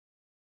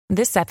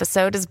This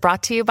episode is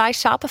brought to you by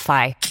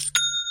Shopify.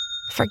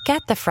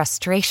 Forget the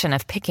frustration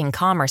of picking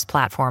commerce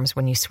platforms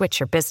when you switch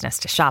your business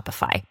to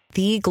Shopify,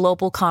 the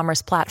global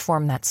commerce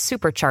platform that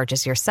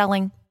supercharges your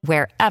selling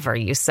wherever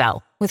you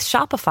sell. With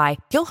Shopify,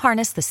 you'll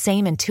harness the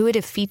same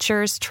intuitive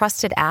features,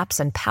 trusted apps,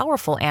 and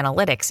powerful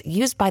analytics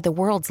used by the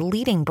world's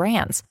leading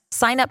brands.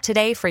 Sign up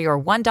today for your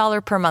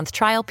 $1 per month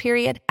trial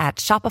period at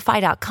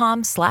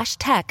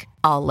shopify.com/tech,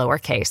 all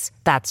lowercase.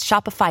 That's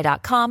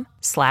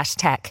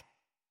shopify.com/tech.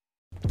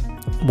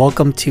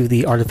 Welcome to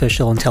the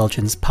Artificial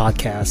Intelligence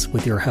Podcast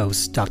with your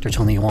host, Dr.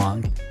 Tony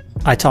Huang.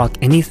 I talk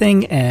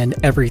anything and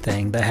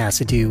everything that has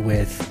to do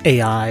with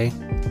AI,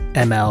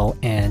 ML,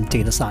 and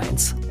data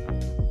science.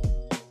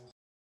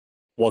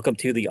 Welcome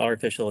to the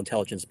Artificial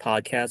Intelligence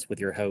Podcast with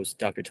your host,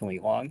 Dr. Tony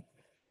Huang.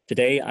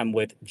 Today, I'm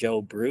with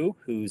Joe Brew,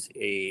 who's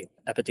an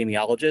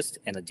epidemiologist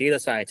and a data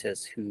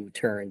scientist who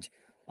turned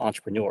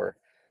entrepreneur.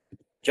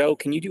 Joe,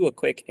 can you do a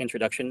quick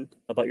introduction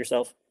about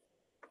yourself?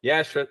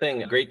 Yeah, sure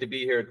thing. Great to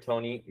be here,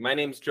 Tony. My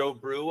name's Joe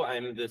Brew.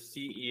 I'm the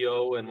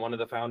CEO and one of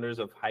the founders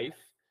of Hyfe.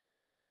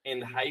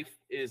 And Hyfe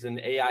is an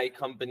AI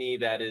company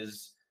that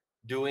is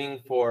doing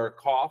for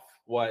cough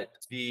what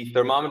the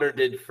thermometer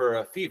did for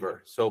a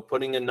fever. So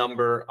putting a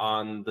number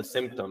on the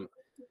symptom.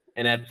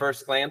 And at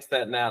first glance,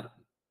 that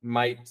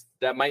might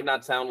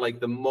not sound like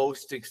the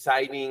most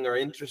exciting or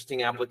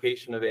interesting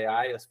application of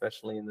AI,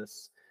 especially in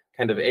this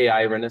kind of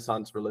AI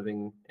renaissance we're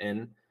living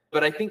in.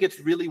 But I think it's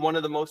really one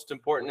of the most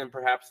important and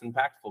perhaps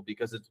impactful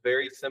because it's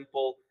very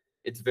simple,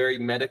 it's very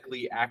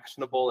medically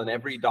actionable, and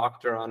every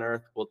doctor on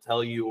earth will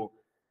tell you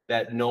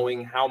that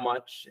knowing how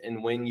much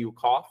and when you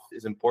cough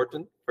is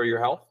important for your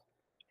health.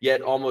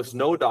 Yet almost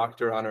no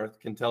doctor on earth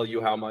can tell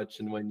you how much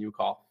and when you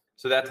cough.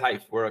 So that's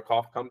Hyfe. We're a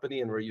cough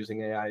company and we're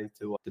using AI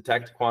to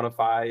detect,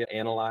 quantify,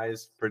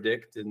 analyze,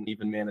 predict, and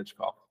even manage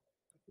cough.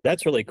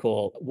 That's really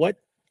cool.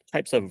 What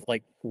types of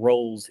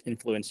roles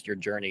influenced your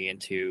journey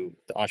into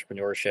the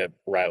entrepreneurship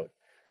route?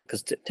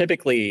 Because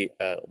typically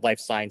a life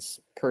science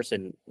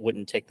person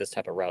wouldn't take this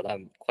type of route.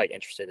 I'm quite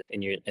interested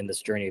in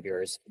this journey of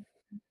yours.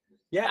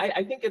 Yeah,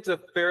 I think it's a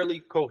fairly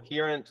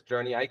coherent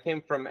journey. I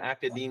came from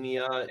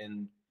academia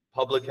and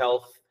public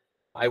health.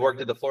 I worked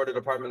at the Florida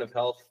Department of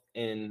Health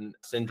in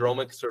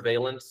syndromic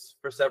surveillance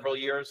for several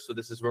years. So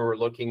this is where we're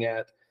looking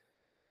at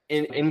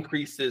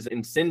increases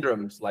in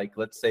syndromes like,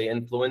 let's say,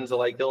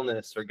 influenza-like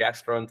illness or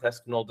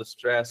gastrointestinal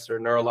distress or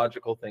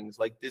neurological things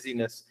like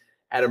dizziness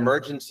at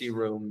emergency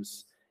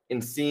rooms,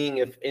 and seeing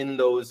if in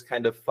those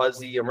kind of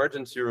fuzzy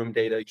emergency room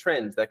data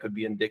trends that could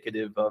be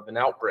indicative of an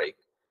outbreak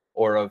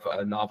or of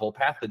a novel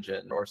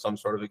pathogen or some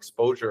sort of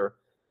exposure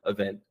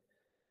event.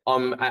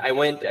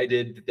 I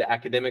did the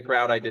academic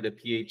route. I did a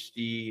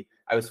PhD.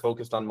 I was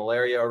focused on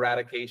malaria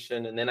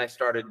eradication. And then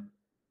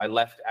I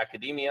left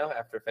academia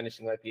after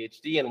finishing my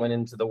PhD and went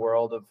into the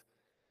world of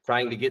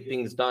trying to get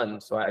things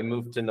done. So I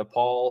moved to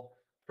Nepal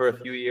for a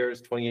few years,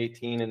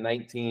 2018 and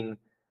 19,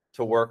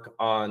 to work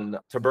on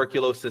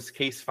tuberculosis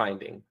case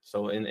finding.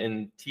 So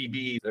in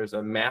TB, there's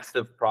a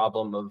massive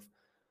problem of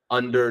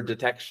under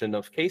detection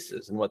of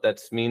cases. And what that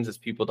means is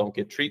people don't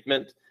get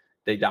treatment.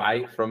 They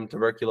die from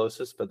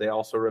tuberculosis, but they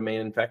also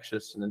remain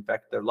infectious and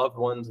infect their loved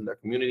ones and their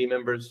community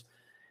members.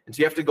 And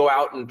so you have to go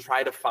out and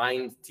try to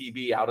find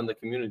TB out in the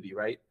community,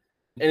 right?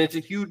 And it's a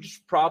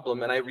huge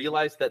problem. And I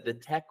realized that the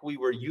tech we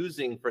were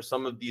using for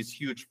some of these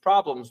huge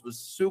problems was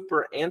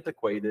super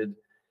antiquated.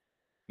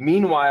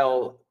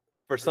 Meanwhile,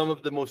 for some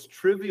of the most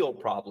trivial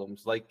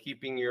problems, like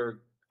keeping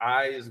your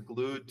eyes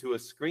glued to a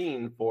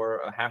screen for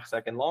a half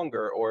second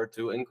longer or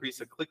to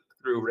increase a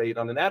click-through rate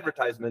on an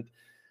advertisement,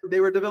 they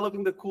were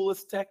developing the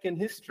coolest tech in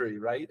history,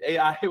 right?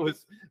 AI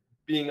was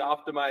being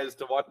optimized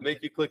to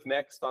make you click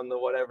next on the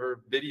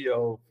whatever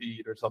video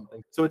feed or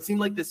something. So it seemed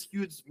like this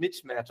huge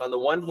mismatch. On the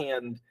one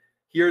hand,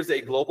 here's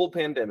a global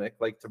pandemic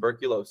like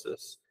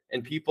tuberculosis,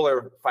 and people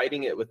are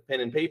fighting it with pen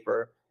and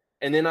paper.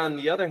 And then on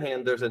the other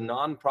hand, there's a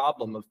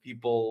non-problem of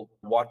people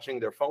watching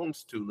their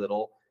phones too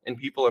little, and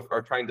people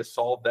are trying to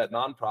solve that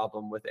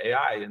non-problem with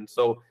AI. And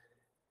so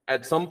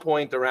at some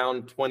point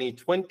around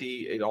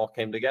 2020, it all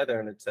came together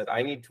and it said,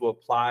 I need to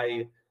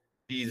apply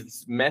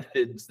these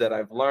methods that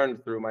I've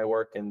learned through my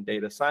work in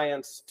data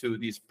science to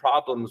these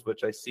problems,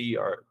 which I see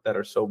that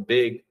are so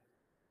big.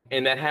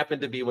 And that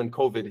happened to be when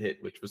COVID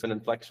hit, which was an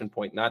inflection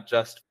point, not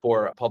just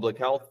for public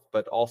health,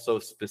 but also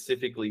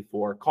specifically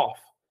for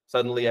cough.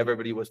 Suddenly,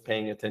 everybody was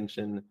paying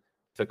attention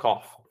to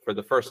cough for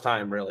the first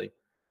time, really.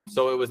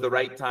 So it was the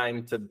right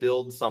time to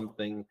build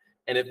something.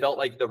 And it felt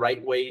like the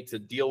right way to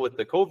deal with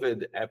the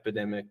COVID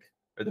epidemic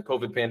or the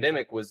COVID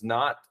pandemic was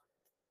not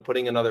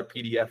putting another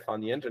PDF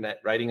on the internet,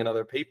 writing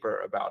another paper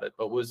about it,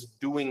 but was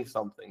doing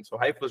something. So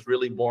Hyfe was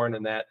really born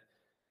in that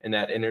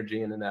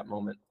energy and in that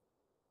moment.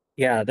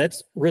 Yeah,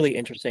 that's really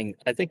interesting.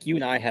 I think you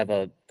and I have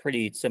a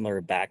pretty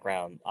similar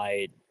background.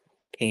 I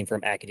came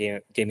from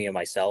academia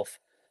myself.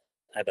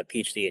 I have a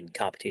PhD in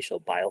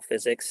computational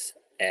biophysics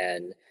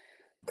and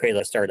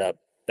created a startup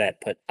that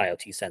put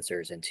IoT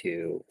sensors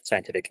into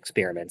scientific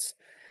experiments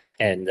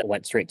and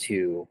went straight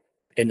to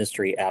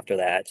industry after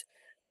that.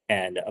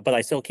 But I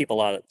still keep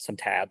some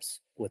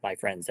tabs with my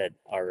friends that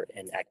are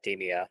in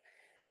academia.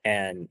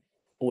 And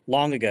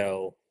long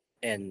ago,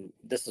 and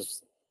this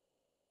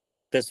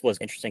was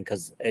interesting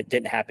because it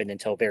didn't happen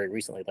until very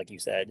recently, like you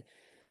said,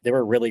 they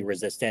were really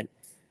resistant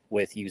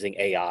with using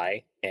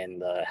AI in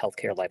the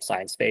healthcare life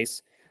science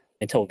space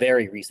until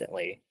very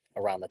recently,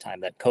 around the time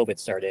that COVID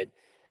started,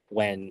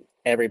 when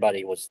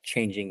everybody was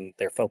changing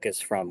their focus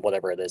from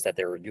whatever it is that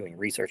they were doing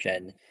research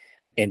in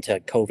into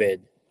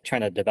COVID,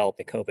 trying to develop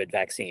the COVID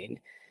vaccine.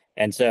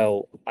 And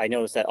so I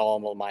noticed that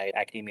all of my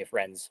academia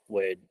friends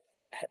would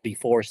be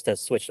forced to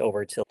switch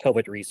over to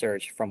COVID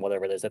research from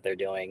whatever it is that they're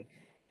doing,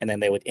 and then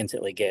they would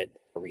instantly get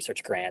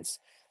research grants,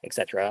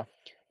 etc.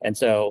 And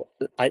so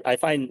I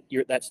find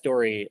that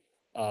story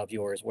of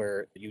yours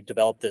where you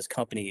developed this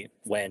company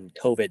when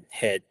COVID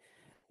hit,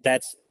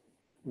 that's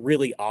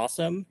really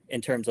awesome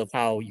in terms of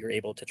how you're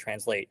able to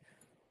translate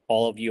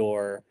all of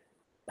your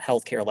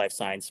healthcare life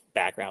science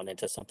background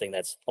into something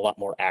that's a lot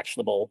more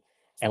actionable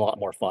and a lot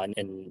more fun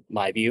in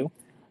my view.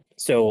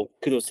 So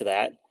kudos to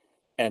that.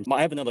 And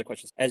I have another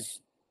question. As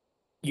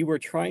you were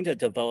trying to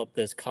develop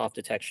this cough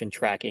detection,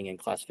 tracking, and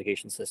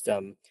classification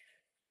system,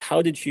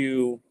 how did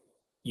you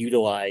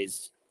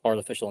utilize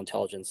artificial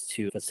intelligence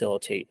to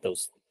facilitate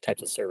those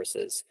types of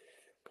services?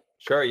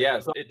 Sure, yeah.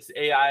 So it's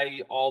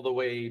AI all the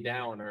way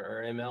down,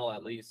 or ML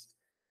at least.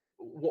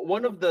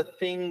 One of the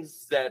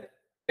things that,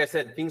 like I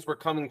said, things were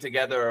coming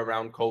together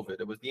around COVID.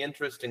 It was the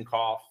interest in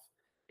cough.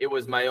 It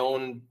was my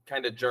own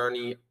kind of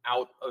journey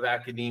out of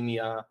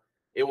academia.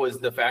 It was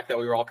the fact that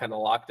we were all kind of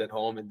locked at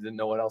home and didn't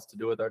know what else to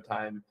do with our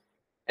time.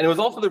 And it was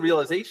also the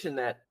realization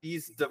that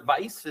these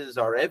devices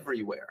are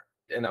everywhere.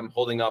 And I'm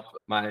holding up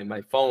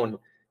my phone.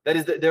 That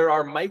is, that there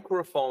are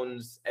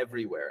microphones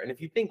everywhere. And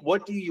if you think,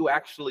 what do you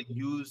actually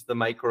use the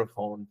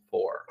microphone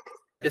for?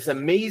 This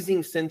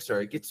amazing sensor,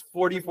 it gets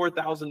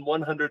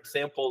 44,100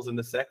 samples in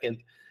a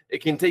second.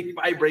 It can take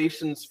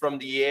vibrations from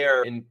the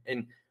air. And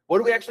what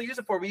do we actually use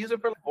it for? We use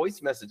it for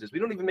voice messages. We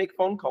don't even make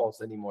phone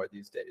calls anymore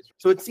these days.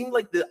 So it seemed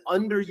like the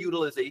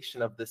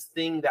underutilization of this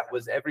thing that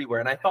was everywhere.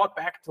 And I thought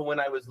back to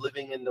when I was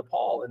living in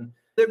Nepal, and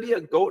there'd be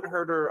a goat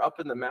herder up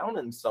in the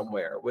mountains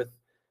somewhere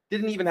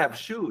didn't even have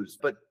shoes,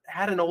 but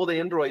had an old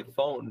Android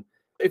phone.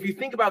 If you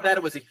think about that,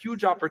 it was a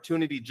huge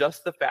opportunity.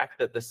 Just the fact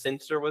that the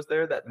sensor was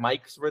there, that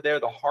mics were there,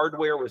 the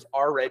hardware was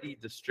already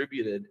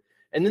distributed.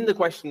 And then the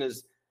question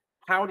is,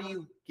 how do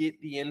you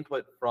get the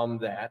input from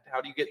that? How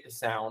do you get the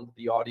sound,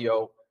 the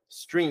audio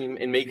stream,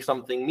 and make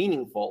something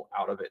meaningful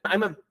out of it?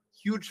 I'm a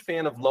huge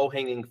fan of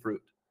low-hanging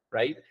fruit,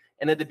 right?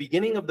 And at the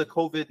beginning of the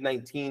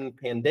COVID-19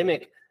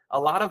 pandemic, a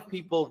lot of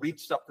people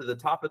reached up to the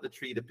top of the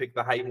tree to pick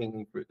the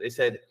high-hanging fruit. They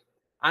said,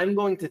 I'm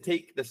going to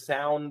take the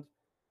sound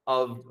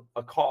of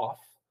a cough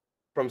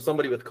from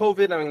somebody with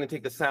COVID. I'm going to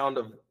take the sound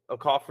of a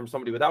cough from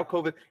somebody without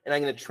COVID, and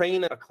I'm going to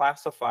train a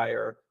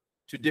classifier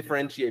to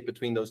differentiate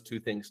between those two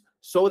things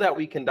so that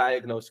we can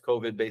diagnose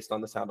COVID based on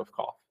the sound of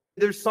cough.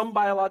 There's some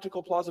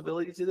biological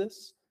plausibility to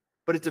this,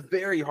 but it's a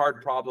very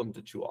hard problem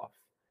to chew off.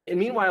 And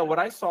meanwhile, what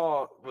I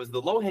saw was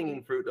the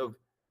low-hanging fruit of,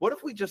 what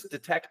if we just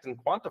detect and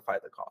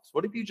quantify the coughs?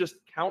 What if you just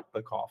count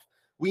the cough?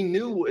 We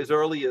knew as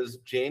early as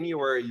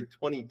January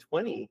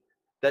 2020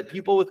 that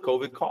people with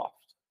COVID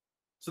coughed.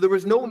 So there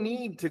was no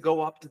need to go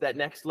up to that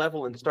next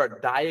level and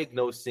start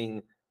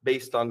diagnosing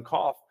based on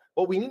cough.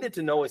 What we needed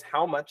to know is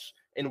how much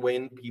and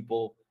when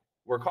people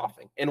were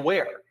coughing and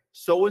where,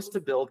 so as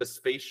to build a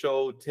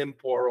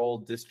spatio-temporal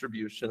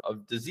distribution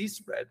of disease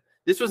spread.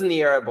 This was in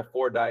the era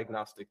before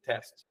diagnostic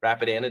tests,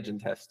 rapid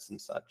antigen tests and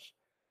such.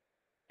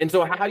 And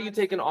so how do you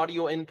take an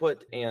audio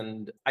input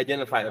and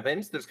identify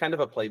events? There's kind of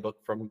a playbook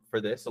for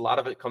this. A lot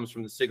of it comes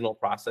from the signal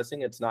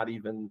processing. It's not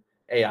even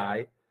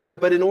AI.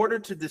 But in order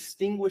to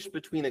distinguish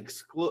between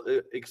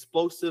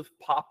explosive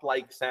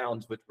pop-like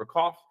sounds, which were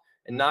cough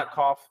and not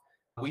cough,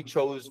 we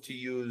chose to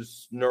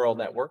use neural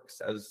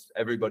networks, as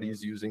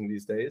everybody's using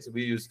these days.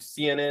 We used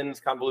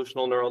CNNs,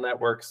 convolutional neural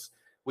networks.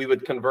 We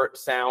would convert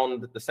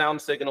the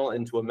sound signal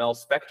into a MEL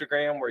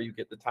spectrogram where you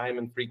get the time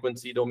and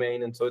frequency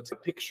domain. And so it's a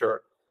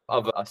picture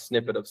of a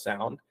snippet of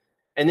sound.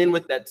 And then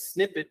with that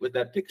snippet, with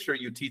that picture,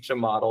 you teach a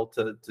model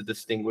to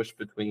distinguish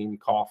between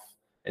cough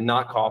and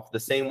not cough, the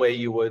same way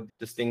you would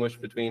distinguish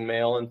between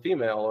male and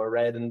female or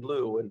red and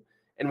blue.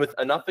 And with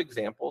enough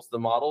examples, the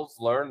models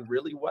learn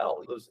really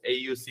well. Those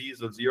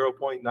AUCs of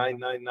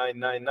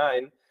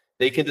 0.99999,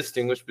 they can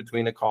distinguish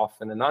between a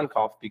cough and a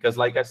non-cough because,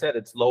 like I said,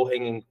 it's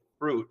low-hanging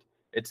fruit.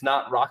 It's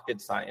not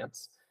rocket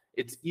science.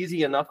 It's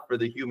easy enough for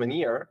the human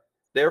ear.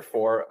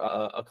 Therefore,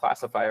 a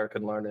classifier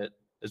can learn it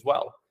as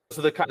well.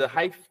 So the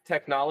Hyfe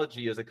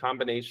technology is a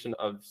combination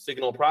of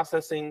signal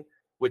processing,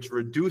 which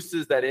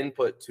reduces that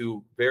input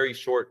to very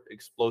short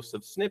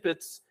explosive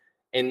snippets,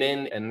 and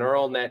then a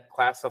neural net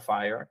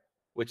classifier,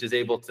 which is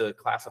able to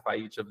classify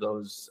each of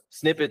those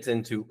snippets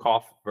into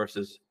cough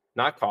versus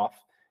not cough.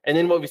 And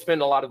then what we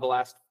spend a lot of the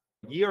last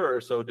year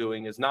or so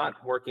doing is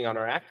not working on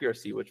our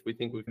accuracy, which we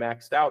think we've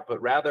maxed out, but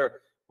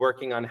rather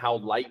working on how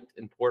light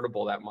and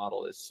portable that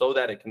model is so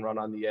that it can run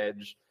on the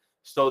edge,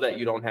 so that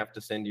you don't have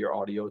to send your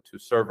audio to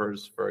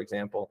servers, for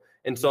example,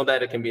 and so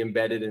that it can be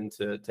embedded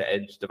into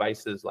edge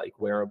devices like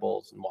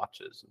wearables and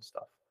watches and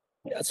stuff.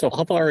 Yeah, so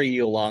how far are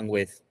you along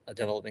with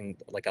developing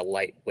like a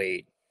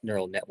lightweight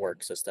neural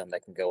network system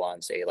that can go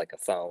on, say, like a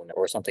phone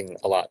or something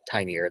a lot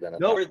tinier than a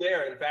No, phone? we're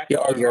there. In fact,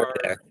 Yeah, you're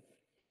there.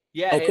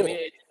 yeah, Oh, I cool. mean,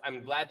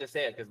 I'm glad to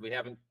say it because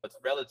it's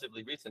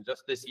relatively recent.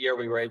 Just this year,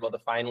 we were able to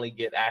finally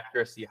get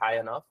accuracy high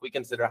enough. We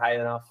consider high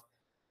enough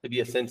to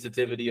be a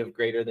sensitivity of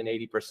greater than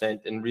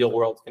 80% in real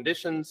world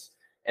conditions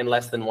and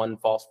less than one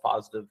false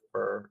positive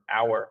per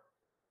hour.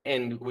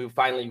 And we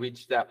finally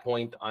reached that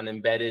point on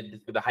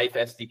embedded the Hyfe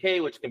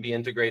SDK, which can be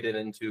integrated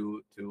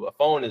into a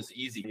phone is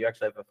easy. You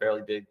actually have a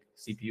fairly big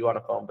CPU on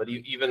a phone, but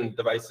even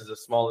devices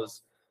as small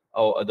as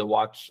the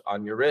watch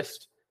on your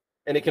wrist,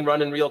 and it can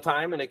run in real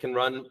time, and it can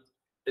run,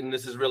 and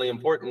this is really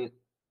important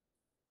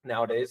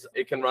nowadays,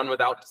 it can run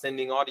without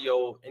sending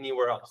audio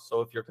anywhere else.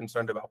 So if you're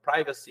concerned about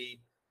privacy,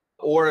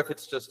 or if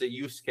it's just a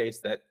use case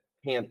that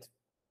can't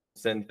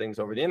send things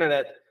over the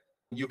internet,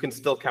 you can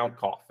still count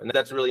cough. And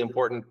that's really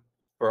important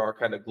for our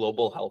kind of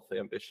global health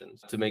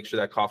ambitions, to make sure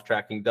that cough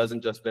tracking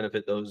doesn't just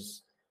benefit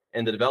those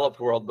in the developed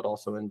world, but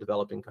also in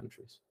developing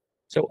countries.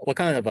 So what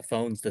kind of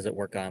phones does it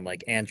work on?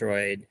 Like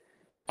Android,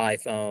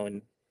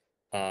 iPhone,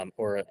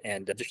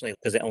 and additionally,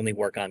 does it only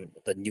work on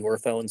the newer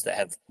phones that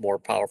have more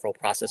powerful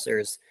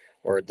processors,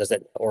 or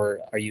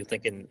are you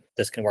thinking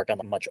this can work on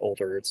the much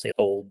older, say,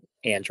 old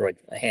Android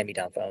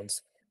hand-me-down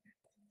phones?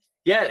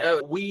 Yeah,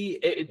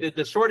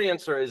 the short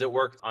answer is it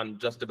works on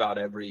just about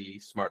every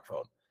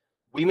smartphone.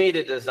 We made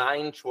a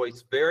design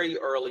choice very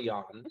early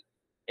on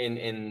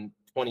in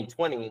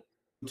 2020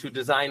 to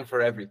design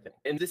for everything.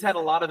 And this had a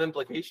lot of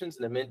implications,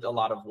 and it meant a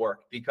lot of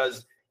work,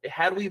 because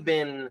had we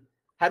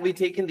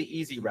taken the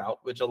easy route,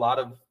 which a lot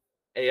of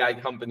AI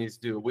companies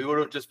do, we would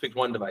have just picked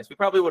one device. We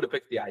probably would have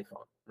picked the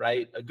iPhone,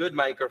 right? A good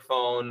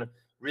microphone,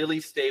 really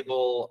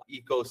stable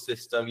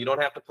ecosystem. You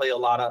don't have to play a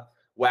lot of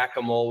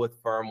whack-a-mole with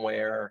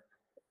firmware.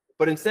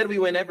 But instead, we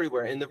went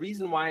everywhere. And the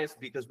reason why is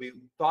because we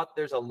thought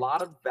there's a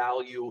lot of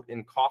value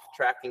in cough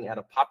tracking at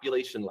a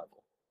population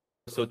level.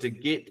 So to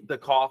get the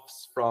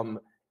coughs from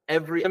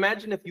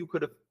imagine if you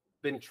could have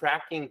been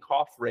tracking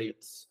cough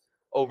rates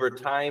over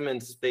time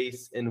and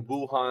space in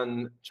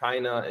Wuhan,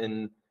 China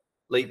in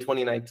late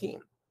 2019.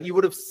 You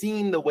would have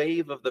seen the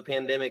wave of the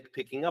pandemic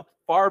picking up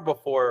far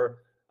before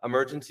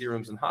emergency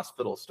rooms and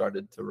hospitals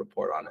started to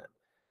report on it.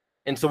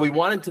 And so we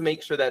wanted to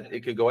make sure that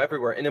it could go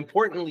everywhere. And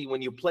importantly,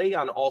 when you play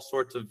on all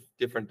sorts of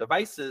different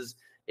devices,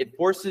 it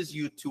forces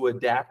you to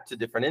adapt to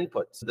different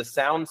inputs. The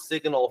sound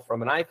signal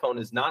from an iPhone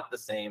is not the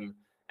same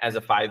as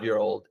a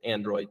 5-year-old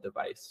Android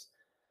device.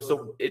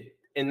 So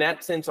in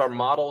that sense, our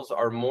models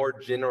are more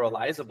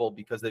generalizable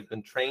because they've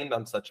been trained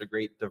on such a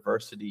great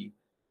diversity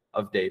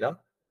of data.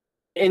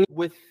 And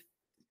with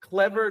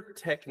clever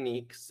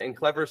techniques and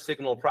clever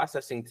signal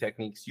processing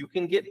techniques, you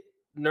can get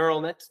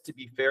neural nets to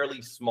be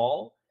fairly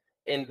small.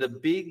 And the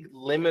big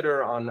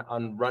limiter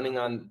on running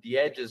on the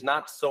edge is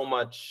not so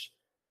much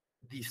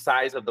the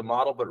size of the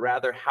model, but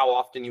rather how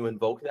often you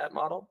invoke that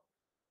model.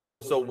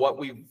 So what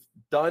we've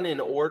done in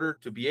order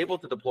to be able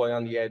to deploy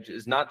on the edge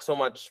is not so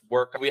much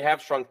work. We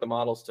have shrunk the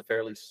models to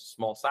fairly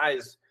small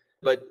size,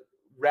 but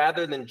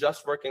rather than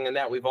just working on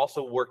that, we've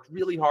also worked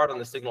really hard on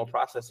the signal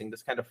processing,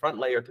 this kind of front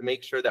layer, to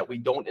make sure that we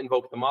don't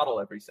invoke the model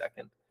every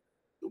second.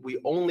 We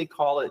only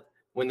call it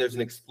when there's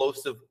an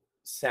explosive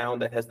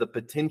sound that has the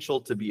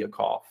potential to be a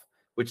cough,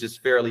 which is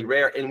fairly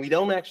rare. And we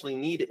don't actually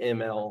need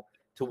ML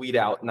to weed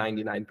out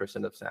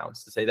 99% of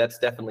sounds to say that's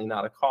definitely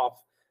not a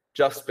cough,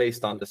 just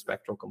based on the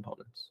spectral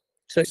components.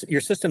 So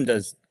your system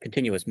does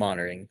continuous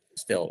monitoring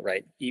still,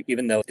 right?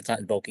 Even though it's not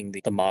invoking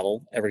the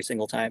model every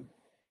single time?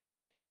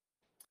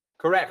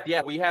 Correct.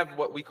 Yeah, we have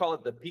what we call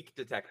it the peak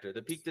detector.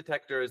 The peak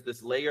detector is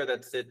this layer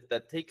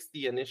that takes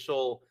the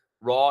initial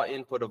raw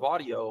input of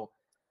audio,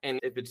 and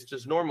if it's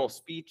just normal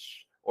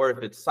speech, or if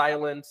it's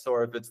silence,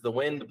 or if it's the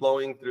wind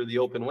blowing through the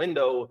open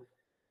window,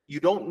 you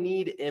don't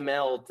need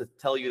ML to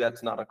tell you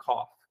that's not a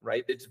cough,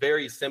 right? It's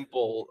very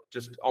simple,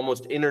 just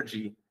almost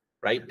energy,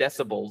 right?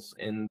 Decibels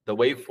in the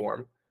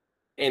waveform.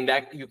 And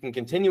that you can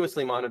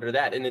continuously monitor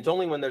that. And it's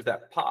only when there's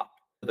that pop,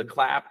 the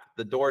clap,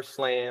 the door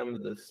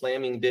slam, the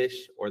slamming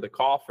dish, or the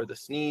cough or the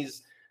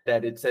sneeze,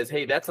 that it says,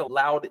 hey, that's a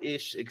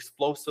loud-ish,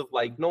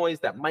 explosive-like noise.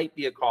 That might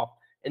be a cough.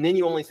 And then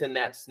you only send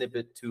that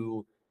snippet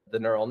to the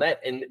neural net.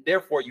 And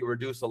therefore, you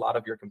reduce a lot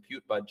of your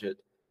compute budget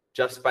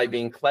just by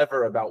being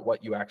clever about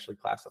what you actually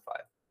classify.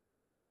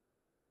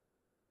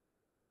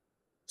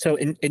 So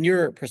in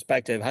your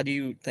perspective, how do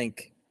you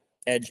think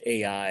edge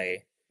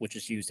AI, which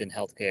is used in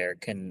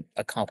healthcare, can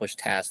accomplish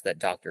tasks that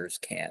doctors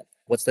can't?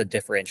 What's the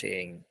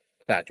differentiating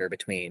factor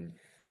between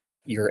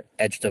your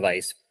edge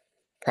device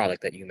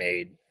product that you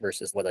made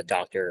versus what a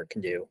doctor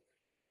can do?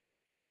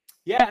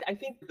 Yeah, I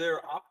think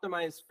they're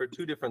optimized for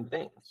two different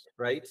things,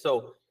 right?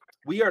 So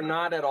we are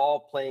not at all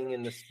playing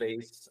in the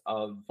space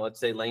of, let's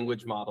say,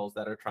 language models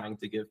that are trying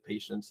to give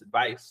patients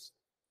advice.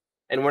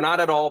 And we're not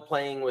at all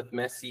playing with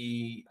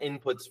messy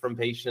inputs from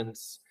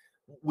patients.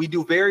 We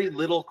do very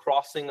little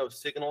crossing of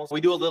signals.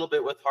 We do a little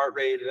bit with heart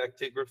rate and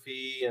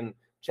actigraphy and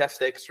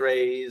chest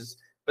x-rays,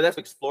 but that's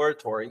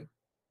exploratory.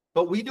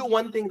 But we do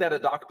one thing that a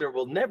doctor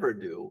will never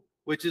do,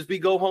 which is we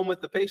go home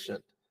with the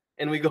patient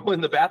and we go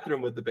in the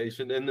bathroom with the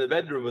patient, in the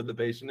bedroom with the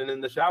patient, and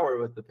in the shower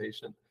with the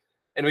patient.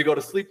 And we go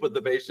to sleep with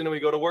the patient and we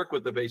go to work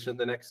with the patient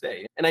the next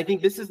day. And I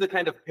think this is the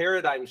kind of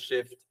paradigm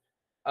shift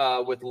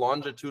with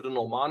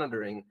longitudinal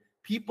monitoring.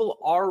 People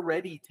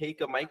already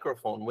take a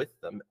microphone with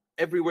them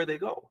everywhere they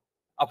go.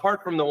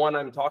 Apart from the one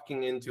I'm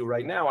talking into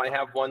right now, I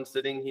have one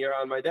sitting here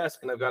on my desk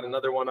and I've got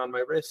another one on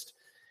my wrist.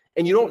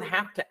 And you don't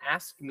have to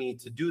ask me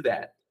to do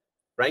that,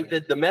 right?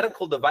 The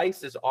medical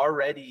device is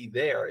already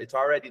there. It's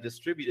already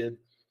distributed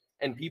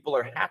and people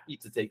are happy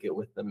to take it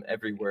with them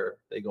everywhere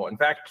they go. In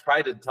fact,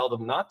 try to tell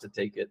them not to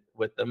take it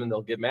with them and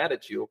they'll get mad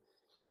at you.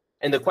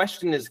 And the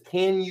question is,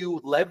 can you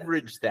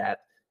leverage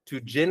that to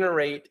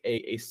generate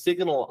a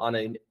signal on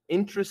an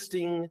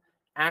interesting,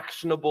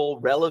 actionable,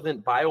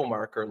 relevant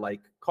biomarker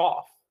like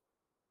cough,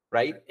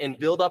 right? And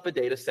build up a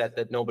data set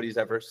that nobody's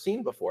ever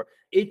seen before.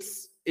 It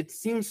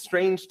seems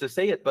strange to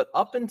say it, but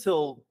up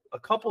until a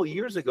couple of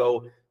years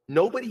ago,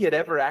 nobody had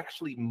ever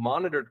actually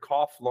monitored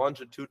cough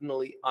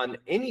longitudinally on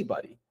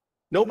anybody.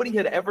 Nobody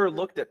had ever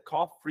looked at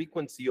cough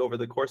frequency over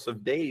the course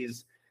of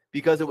days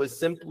because it was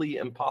simply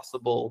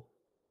impossible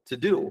to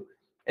do.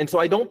 And so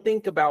I don't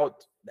think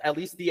about, at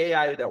least the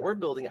AI that we're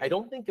building, I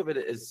don't think of it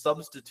as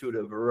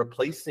substitutive or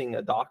replacing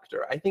a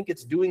doctor. I think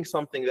it's doing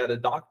something that a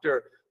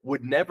doctor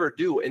would never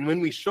do. And when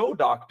we show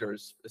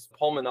doctors, as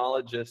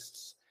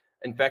pulmonologists,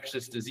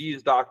 infectious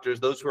disease doctors,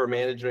 those who are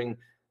managing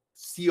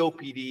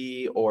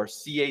COPD or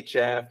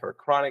CHF or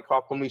chronic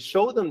cough, when we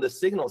show them the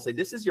signal, say,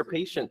 this is your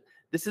patient,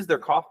 this is their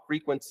cough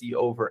frequency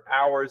over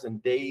hours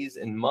and days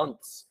and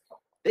months,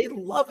 they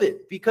love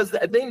it because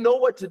they know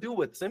what to do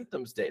with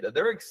symptoms data.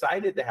 They're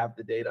excited to have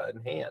the data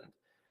in hand.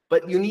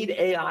 But you need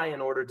AI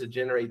in order to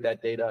generate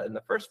that data in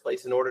the first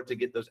place, in order to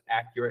get those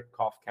accurate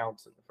cough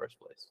counts in the first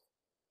place.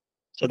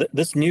 So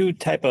this new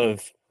type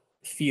of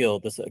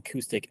field, this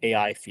acoustic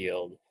AI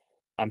field,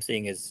 I'm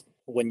seeing is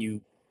when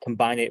you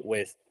combine it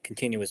with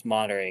continuous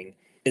monitoring,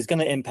 is going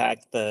to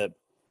impact the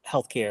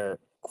healthcare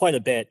quite a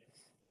bit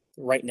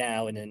right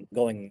now and then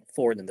going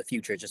forward in the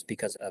future just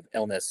because of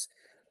illness.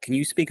 Can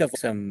you speak of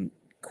some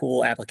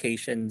cool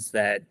applications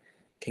that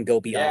can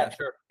go beyond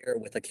here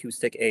with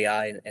acoustic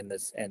AI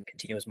and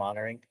continuous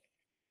monitoring?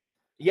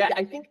 Yeah,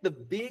 I think the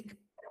big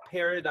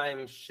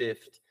paradigm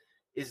shift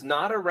is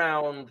not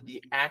around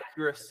the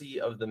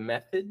accuracy of the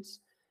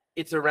methods.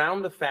 It's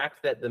around the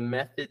fact that the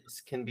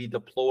methods can be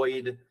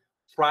deployed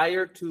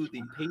prior to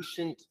the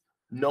patient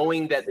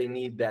knowing that they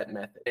need that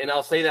method. And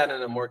I'll say that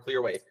in a more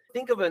clear way.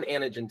 Think of an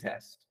antigen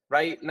test,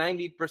 right?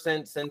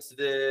 90%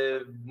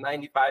 sensitive,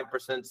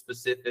 95%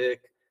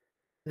 specific.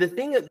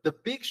 The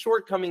big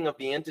shortcoming of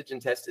the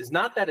antigen test is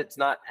not that it's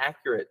not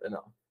accurate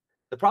enough.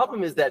 The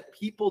problem is that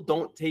people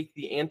don't take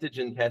the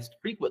antigen test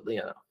frequently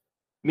enough,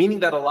 meaning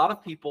that a lot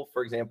of people,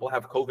 for example,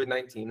 have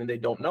COVID-19 and they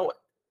don't know it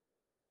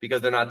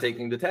because they're not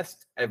taking the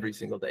test every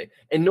single day.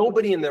 And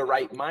nobody in their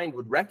right mind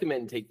would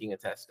recommend taking a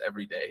test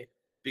every day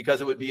because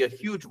it would be a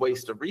huge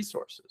waste of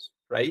resources,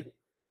 right?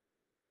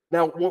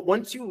 Now,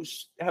 once you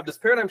have this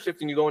paradigm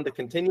shift and you go into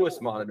continuous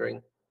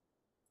monitoring,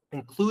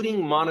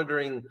 including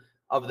monitoring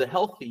of the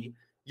healthy,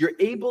 you're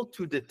able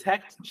to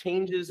detect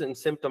changes in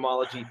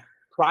symptomology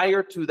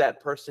prior to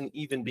that person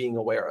even being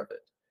aware of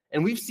it.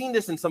 And we've seen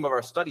this in some of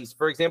our studies.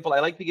 For example,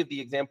 I like to give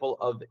the example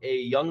of a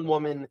young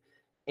woman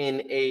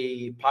in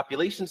a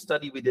population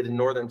study we did in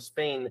northern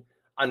Spain.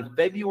 On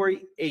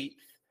February 8th,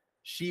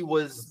 she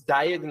was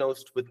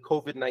diagnosed with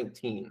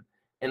COVID-19.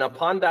 And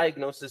upon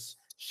diagnosis,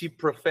 she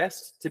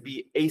professed to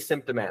be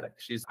asymptomatic.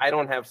 I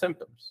don't have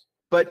symptoms.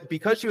 But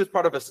because she was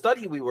part of a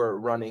study we were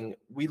running,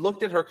 we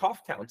looked at her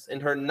cough counts,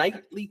 and her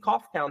nightly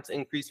cough counts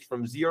increased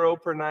from 0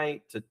 per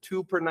night to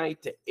 2 per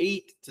night to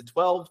 8 to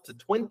 12 to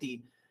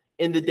 20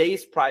 in the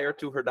days prior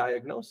to her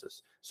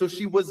diagnosis. So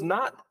she was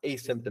not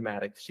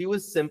asymptomatic. She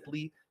was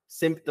simply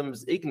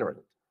symptoms ignorant.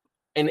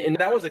 And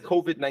that was a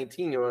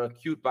COVID-19, an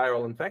acute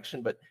viral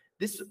infection, but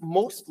this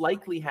most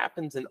likely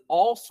happens in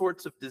all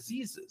sorts of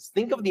diseases.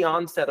 Think of the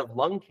onset of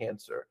lung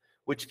cancer,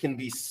 which can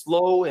be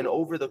slow and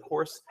over the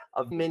course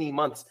of many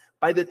months.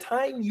 By the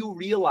time you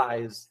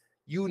realize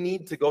you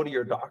need to go to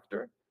your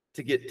doctor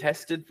to get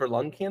tested for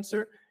lung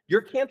cancer,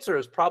 your cancer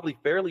is probably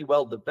fairly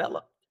well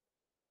developed.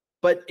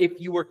 But if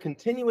you were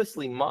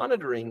continuously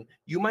monitoring,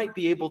 you might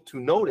be able to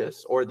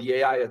notice, or the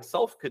AI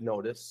itself could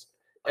notice,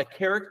 a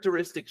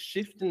characteristic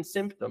shift in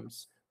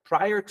symptoms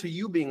prior to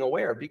you being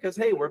aware because,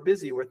 hey, we're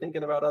busy, we're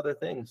thinking about other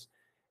things.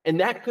 And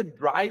that could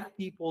drive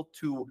people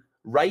to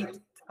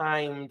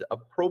right-timed,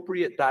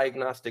 appropriate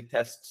diagnostic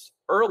tests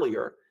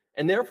earlier,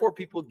 and therefore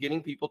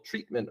getting people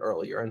treatment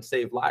earlier and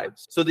save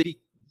lives. So the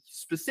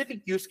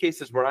specific use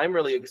cases where I'm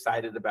really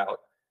excited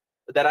about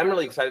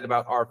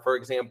are, for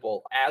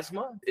example,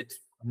 asthma. It's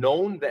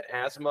known that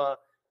asthma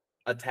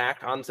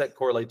attack onset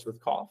correlates with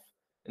cough.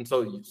 And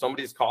so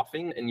somebody's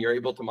coughing and you're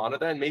able to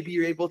monitor that, and maybe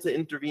you're able to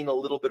intervene a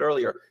little bit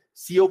earlier.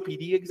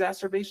 COPD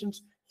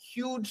exacerbations,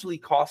 hugely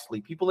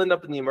costly. People end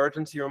up in the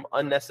emergency room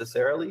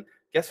unnecessarily.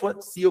 Guess what?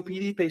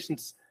 COPD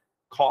patients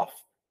cough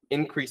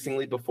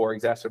increasingly before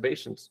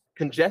exacerbations.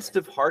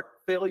 Congestive heart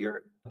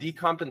failure,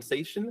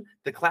 decompensation.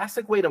 The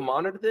classic way to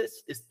monitor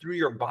this is through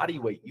your body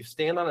weight. You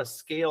stand on a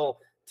scale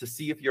to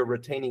see if you're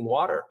retaining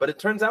water. But it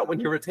turns out when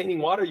you're retaining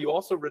water, you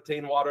also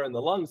retain water in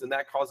the lungs, and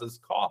that causes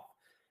cough.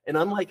 And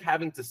unlike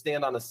having to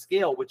stand on a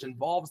scale, which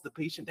involves the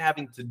patient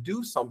having to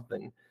do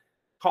something,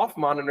 cough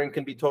monitoring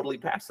can be totally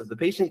passive. The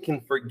patient can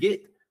forget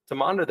to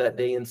monitor that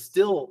day, and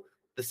still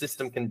the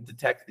system can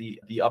detect the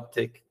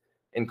uptick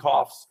in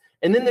coughs.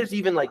 And then there's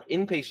even like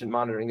inpatient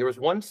monitoring. There was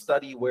one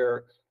study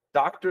where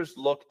doctors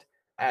looked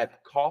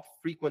at cough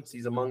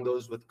frequencies among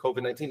those with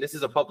COVID-19. This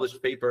is a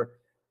published paper,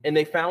 and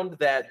they found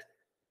that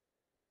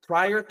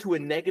prior to a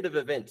negative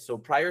event, so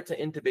prior to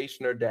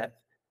intubation or death,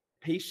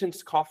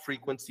 patients' cough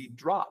frequency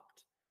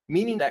dropped,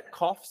 meaning that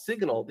cough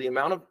signal, the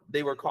amount of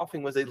they were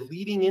coughing, was a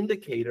leading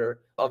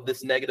indicator of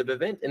this negative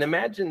event. And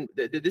imagine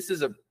that this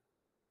is a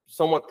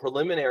somewhat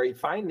preliminary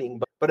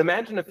finding, but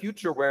imagine a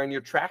future wherein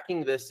you're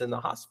tracking this in the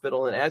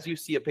hospital, and as you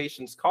see a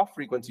patient's cough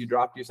frequency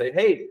drop, you say,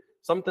 hey,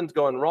 something's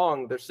going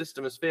wrong, their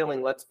system is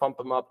failing, let's pump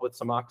them up with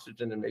some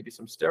oxygen and maybe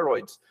some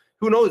steroids.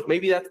 Who knows,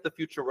 maybe that's the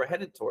future we're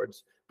headed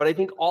towards. But I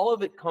think all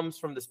of it comes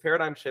from this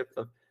paradigm shift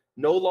of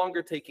no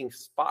longer taking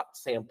spot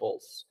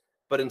samples,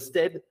 but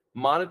instead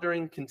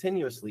monitoring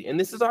continuously. And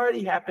this is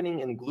already happening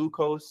in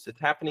glucose, it's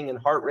happening in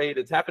heart rate,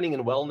 it's happening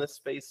in wellness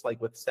space,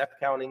 like with step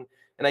counting.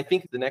 And I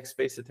think the next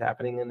space it's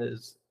happening in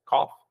is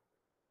cough.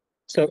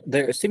 So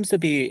there seems to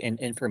be an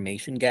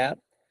information gap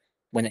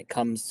when it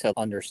comes to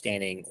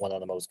understanding one of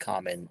the most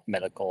common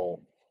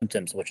medical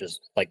symptoms, which is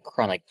like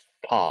chronic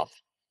cough.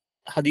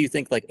 How do you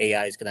think like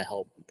AI is going to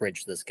help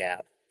bridge this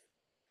gap?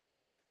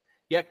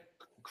 Yeah,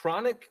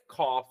 chronic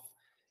cough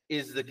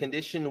is the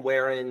condition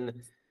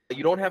wherein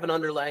you don't have an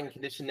underlying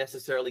condition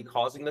necessarily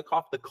causing the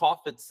cough. The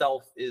cough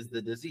itself is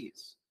the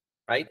disease,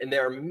 right? And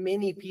there are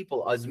many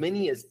people, as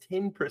many as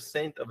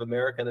 10% of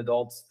American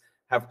adults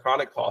have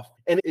chronic cough,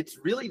 and it's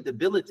really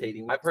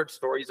debilitating. I've heard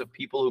stories of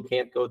people who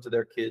can't go to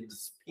their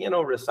kids'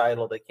 piano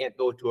recital, they can't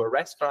go to a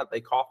restaurant,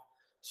 they cough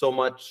so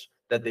much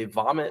that they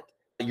vomit.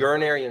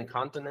 Urinary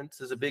incontinence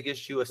is a big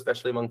issue,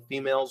 especially among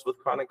females with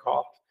chronic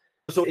cough.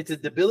 So it's a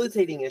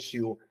debilitating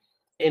issue,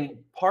 and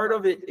part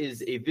of it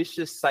is a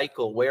vicious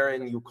cycle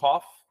wherein you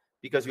cough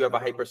because you have a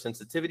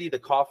hypersensitivity. The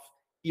cough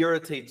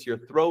irritates your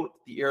throat.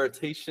 The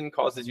irritation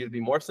causes you to be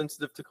more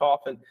sensitive to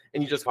cough, and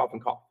you just cough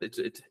and cough.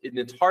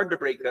 It's hard to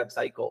break that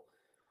cycle.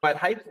 But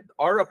Hyfe,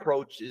 our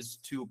approach is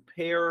to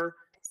pair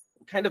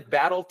kind of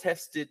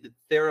battle-tested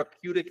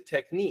therapeutic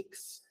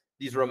techniques,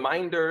 these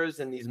reminders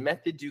and these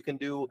methods you can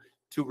do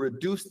to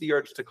reduce the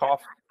urge to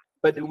cough,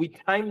 but we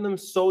time them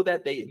so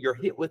that you're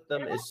hit with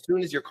them as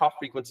soon as your cough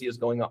frequency is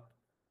going up,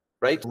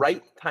 right?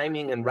 Right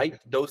timing and right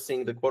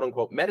dosing the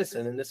quote-unquote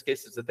medicine, in this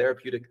case it's a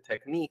therapeutic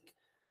technique,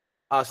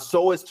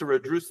 so as to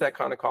reduce that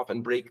chronic cough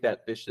and break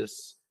that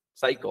vicious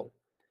cycle.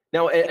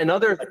 Now,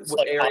 another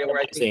like area where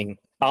I think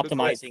you're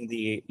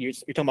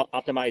talking about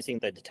optimizing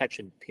the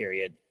detection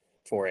period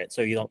for it,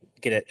 so you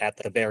don't get it at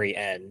the very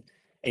end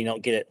and you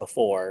don't get it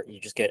before, you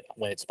just get it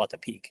when it's about to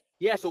peak.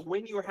 Yeah, so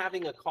when you're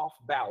having a cough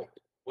bout,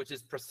 which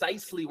is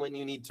precisely when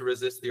you need to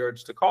resist the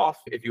urge to cough,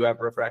 if you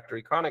have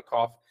refractory chronic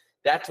cough,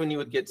 that's when you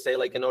would get, say,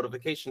 like a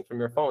notification from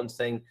your phone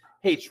saying,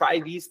 hey, try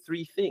these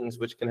 3 things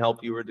which can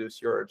help you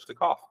reduce your urge to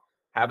cough.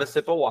 Have a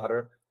sip of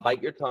water,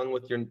 bite your tongue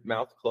with your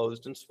mouth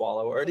closed and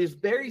swallow, or these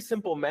very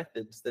simple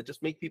methods that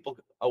just make people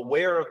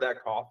aware of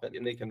that cough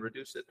and they can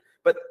reduce it.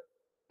 But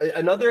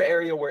another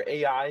area where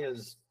AI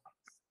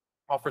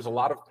offers a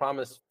lot of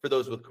promise for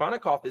those with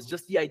chronic cough is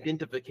just the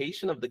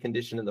identification of the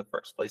condition in the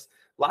first place.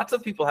 Lots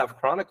of people have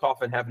chronic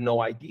cough and have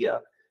no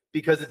idea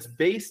because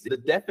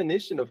the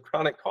definition of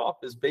chronic cough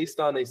is based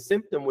on a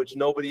symptom which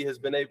nobody has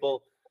been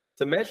able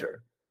to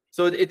measure.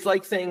 So it's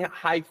like saying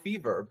high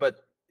fever, but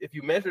if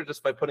you measure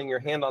just by putting your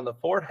hand on the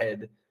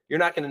forehead, you're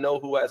not going to know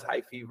who has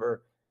high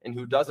fever and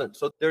who doesn't.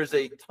 So there's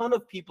a ton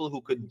of people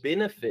who could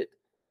benefit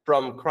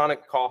from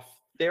chronic cough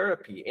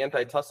therapy,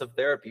 antitussive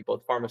therapy,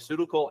 both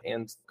pharmaceutical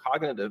and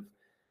cognitive,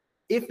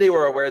 if they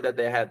were aware that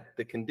they had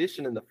the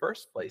condition in the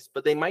first place,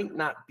 but they might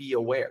not be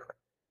aware.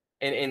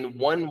 And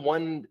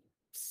one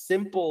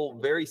simple,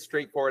 very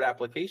straightforward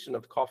application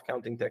of cough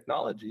counting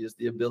technology is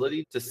the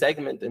ability to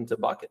segment into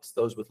buckets,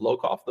 those with low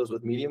cough, those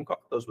with medium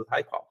cough, those with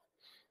high cough.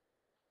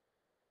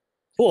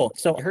 Cool.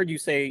 So I heard you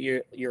say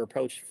your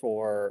approach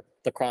for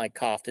the chronic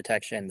cough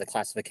detection, the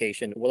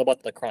classification. What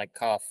about the chronic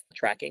cough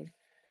tracking?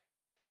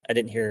 I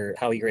didn't hear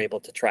how you're able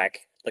to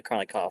track the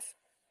chronic cough.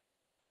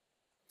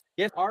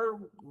 Yes, our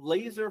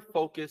laser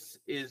focus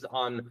is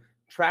on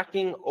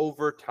tracking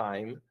over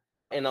time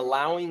and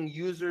allowing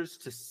users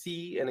to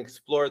see and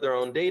explore their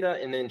own data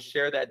and then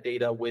share that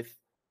data with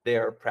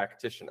their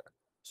practitioner.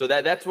 So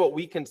that's what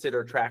we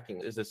consider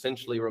tracking, is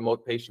essentially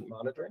remote patient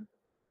monitoring.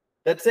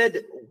 That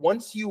said,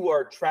 once you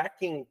are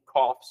tracking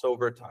coughs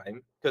over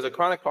time, because a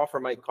chronic cougher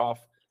might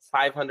cough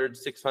 500,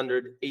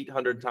 600,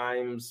 800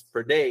 times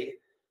per day,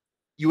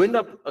 you end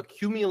up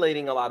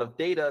accumulating a lot of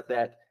data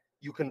that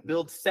you can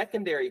build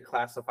secondary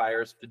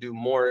classifiers to do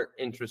more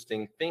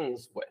interesting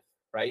things with,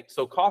 right?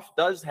 So cough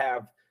does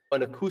have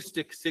an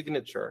acoustic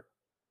signature,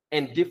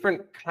 and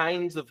different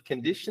kinds of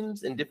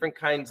conditions and different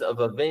kinds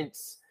of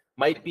events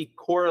might be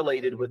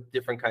correlated with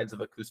different kinds of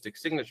acoustic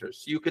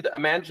signatures. So you could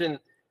imagine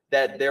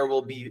that there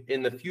will be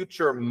in the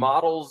future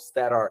models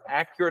that are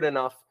accurate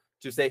enough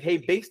to say, hey,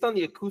 based on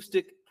the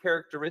acoustic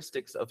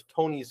characteristics of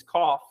Tony's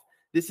cough,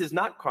 this is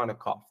not chronic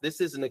cough. This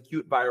is an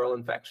acute viral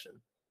infection.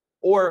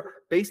 Or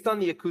based on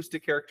the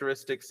acoustic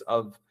characteristics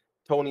of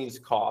Tony's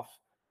cough,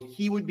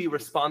 he would be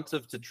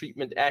responsive to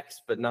treatment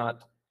X, but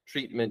not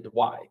treatment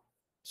Y.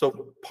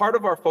 So part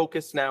of our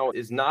focus now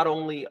is not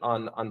only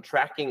on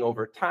tracking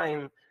over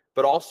time,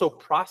 but also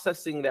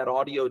processing that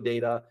audio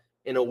data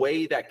in a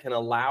way that can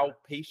allow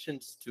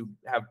patients to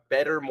have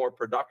better, more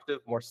productive,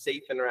 more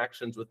safe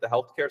interactions with the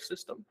healthcare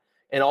system,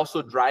 and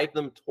also drive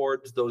them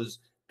towards those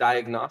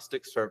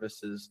diagnostic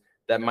services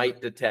that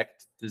might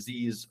detect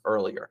disease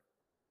earlier.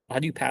 How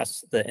do you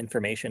pass the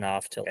information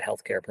off to a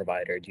healthcare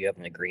provider? Do you have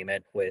an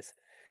agreement with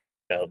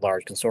a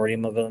large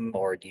consortium of them,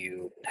 or do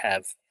you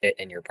have it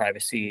in your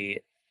privacy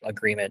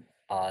agreement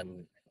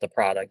on the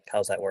product?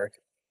 How's that work?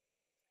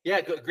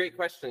 Yeah, great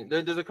question.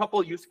 There's a couple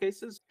of use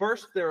cases.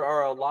 First, there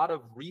are a lot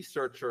of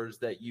researchers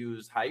that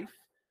use Hyfe.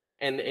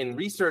 And in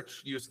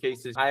research use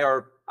cases,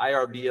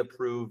 IRB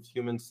approved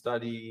human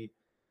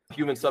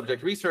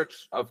subject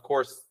research, of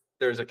course,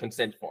 there's a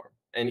consent form.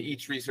 And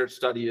each research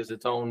study is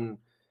its own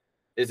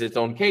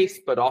case,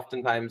 but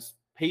oftentimes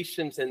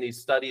patients in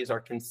these studies are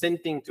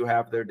consenting to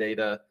have their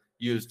data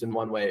used in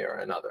one way or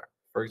another.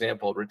 For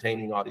example,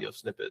 retaining audio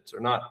snippets or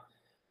not.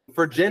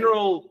 For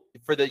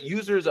the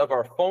users of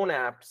our phone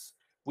apps,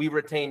 we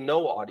retain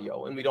no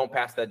audio and we don't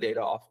pass that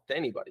data off to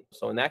anybody.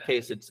 So in that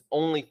case, it's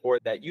only for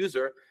that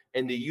user,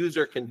 and the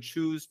user can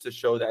choose to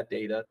show that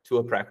data to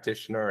a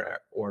practitioner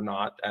or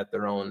not at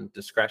their own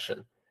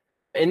discretion.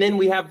 And then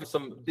we have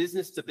some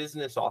business to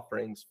business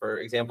offerings, for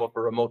example,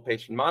 for remote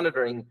patient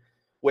monitoring,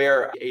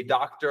 where a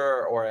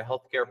doctor or a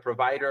healthcare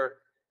provider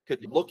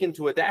could look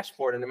into a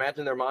dashboard and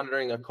imagine they're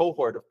monitoring a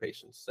cohort of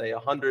patients, say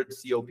 100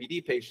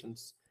 COPD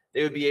patients.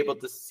 They would be able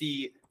to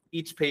see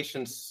each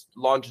patient's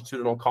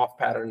longitudinal cough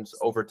patterns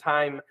over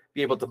time,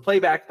 be able to play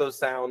back those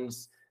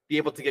sounds, be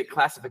able to get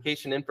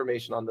classification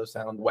information on those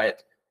sounds,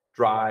 wet,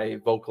 dry,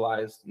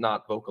 vocalized,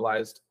 not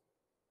vocalized,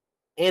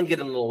 and get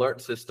an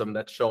alert system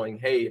that's showing,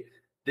 hey,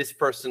 this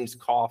person's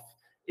cough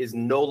is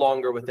no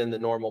longer within the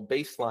normal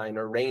baseline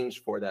or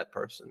range for that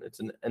person. It's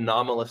an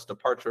anomalous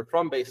departure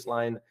from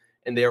baseline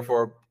and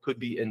therefore could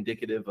be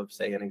indicative of,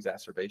 say, an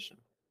exacerbation.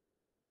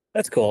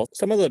 That's cool.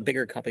 Some of the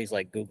bigger companies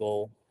like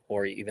Google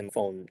or even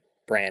phone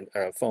brands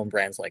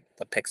like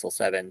the Pixel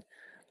 7,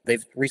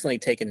 they've recently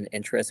taken an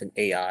interest in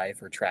AI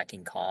for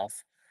tracking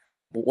cough.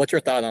 What's your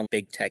thought on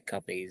big tech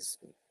companies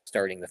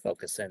starting to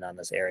focus in on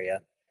this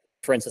area?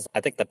 For instance,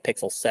 I think the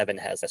Pixel 7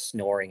 has a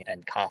snoring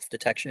and cough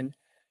detection.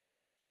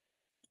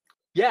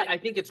 Yeah, I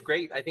think it's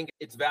great. I think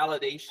it's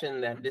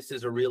validation that this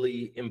is a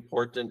really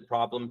important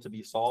problem to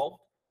be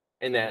solved,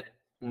 and that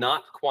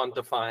not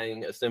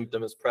quantifying a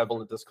symptom as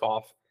prevalent as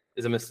cough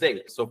is a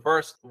mistake. So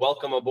first,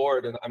 welcome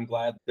aboard, and I'm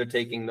glad they're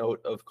taking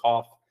note of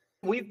cough.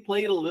 We've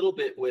played a little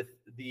bit with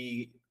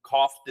the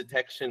cough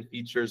detection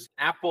features.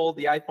 Apple,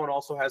 the iPhone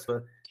also has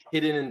a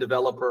hidden in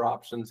developer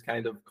options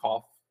kind of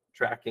cough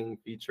tracking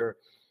feature.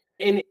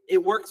 And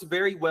it works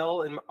very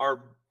well in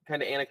our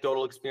kind of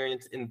anecdotal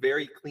experience in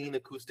very clean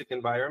acoustic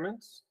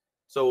environments.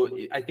 So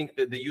I think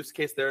that the use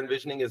case they're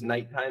envisioning is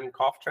nighttime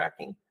cough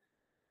tracking.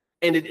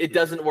 And it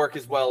doesn't work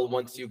as well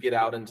once you get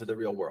out into the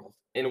real world.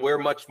 And we're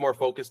much more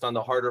focused on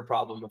the harder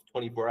problem of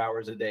 24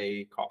 hours a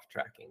day cough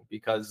tracking,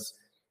 because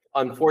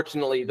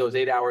unfortunately, those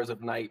 8 hours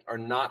of night are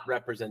not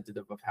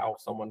representative of how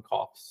someone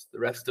coughs the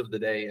rest of the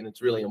day. And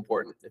it's really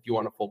important if you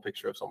want a full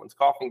picture of someone's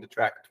coughing to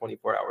track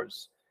 24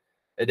 hours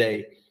a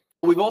day.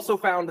 We've also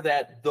found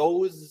that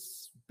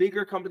those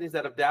bigger companies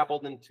that have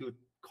dabbled into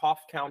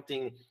cough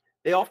counting,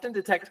 they often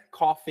detect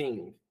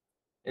coughing.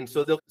 And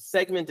so they'll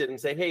segment it and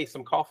say, hey,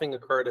 some coughing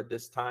occurred at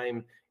this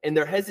time, and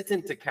they're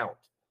hesitant to count.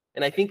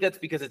 And I think that's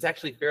because it's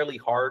actually fairly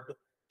hard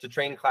to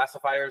train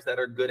classifiers that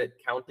are good at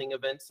counting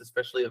events,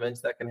 especially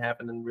events that can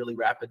happen in really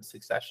rapid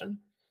succession,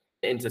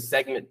 and to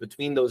segment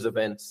between those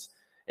events.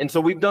 And so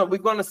we've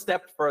gone a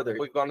step further.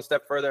 We've gone a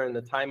step further in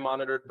the time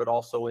monitored, but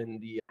also in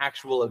the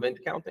actual event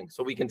counting.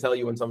 So we can tell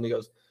you when somebody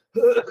goes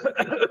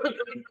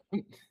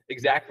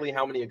exactly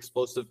how many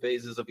explosive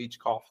phases of each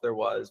cough there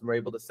was. And we're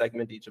able to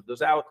segment each of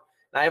those out.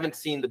 And I haven't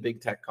seen the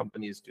big tech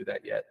companies do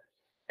that yet.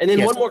 And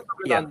then one more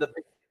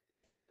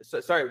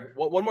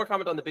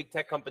comment on the big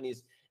tech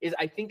companies is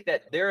I think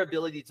that their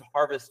ability to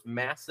harvest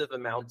massive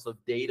amounts of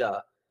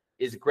data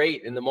is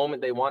great. In the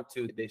moment they want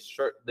to,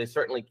 they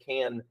certainly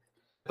can.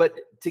 But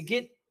to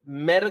get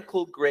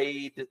medical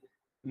grade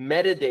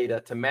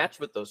metadata to match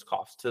with those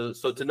coughs,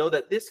 so to know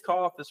that this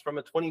cough is from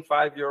a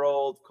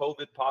 25-year-old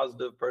COVID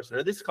positive person,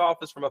 or this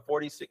cough is from a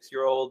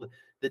 46-year-old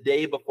the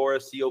day before a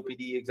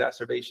COPD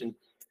exacerbation,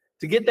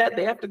 to get that,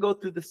 they have to go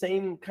through the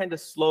same kind of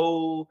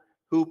slow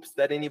hoops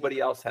that anybody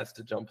else has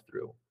to jump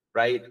through.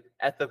 right?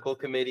 Ethical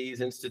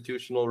committees,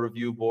 institutional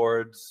review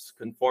boards,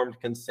 informed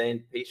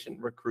consent, patient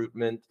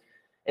recruitment.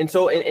 And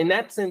so in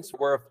that sense,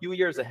 we're a few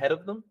years ahead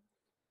of them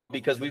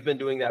because we've been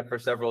doing that for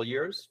several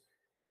years.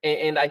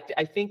 And I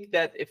think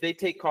that if they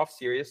take cough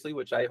seriously,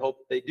 which I hope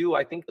they do,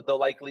 I think that they'll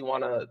likely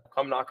want to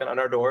come knocking on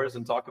our doors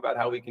and talk about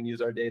how we can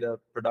use our data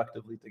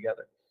productively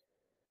together.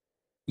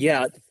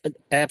 Yeah,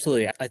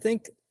 absolutely. I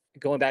think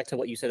going back to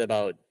what you said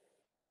about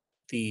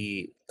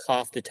the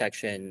cough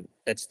detection,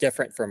 that's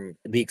different from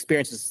the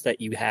experiences that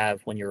you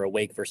have when you're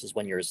awake versus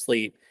when you're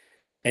asleep.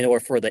 In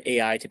order for the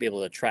AI to be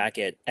able to track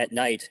it at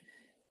night,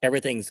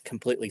 everything's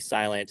completely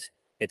silent.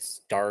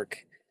 It's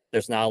dark.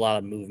 There's not a lot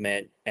of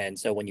movement. And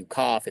so when you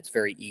cough, it's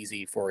very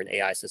easy for an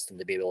AI system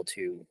to be able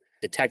to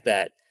detect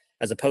that,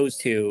 as opposed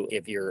to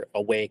if you're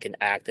awake and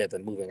active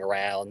and moving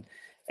around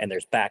and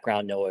there's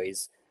background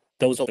noise.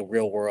 Those are the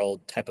real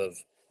world type of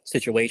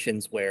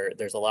situations where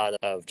there's a lot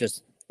of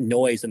just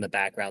noise in the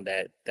background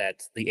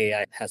that the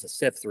AI has to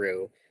sift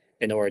through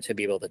in order to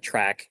be able to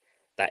track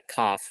that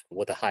cough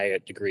with a higher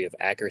degree of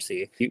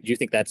accuracy. Do you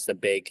think that's the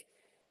big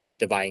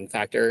dividing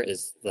factor,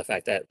 is the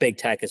fact that big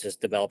tech is just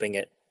developing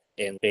it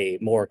in a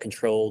more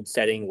controlled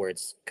setting where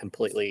it's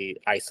completely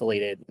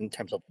isolated in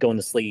terms of going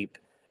to sleep?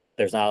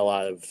 There's not a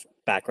lot of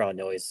background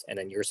noise, and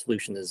then your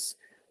solution is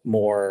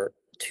more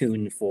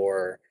tuned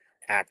for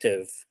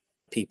active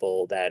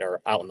people that are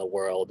out in the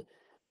world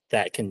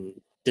that can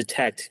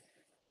detect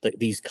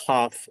these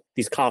cough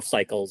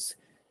cycles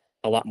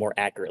a lot more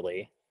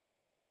accurately.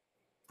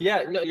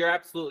 Yeah, no, you're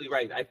absolutely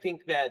right. I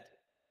think that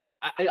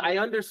I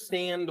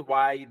understand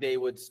why they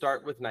would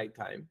start with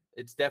nighttime.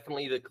 It's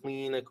definitely the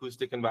clean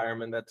acoustic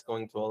environment that's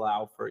going to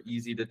allow for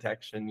easy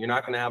detection. You're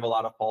not going to have a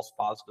lot of false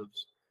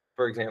positives,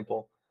 for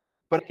example.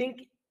 But I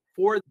think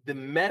for the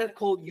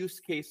medical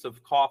use case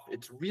of cough,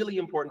 it's really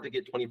important to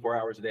get 24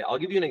 hours a day. I'll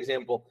give you an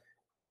example.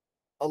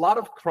 A lot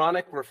of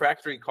chronic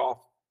refractory cough,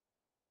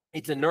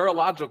 it's a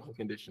neurological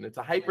condition. It's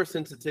a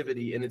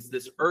hypersensitivity, and it's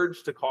this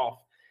urge to cough.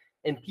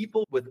 And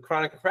people with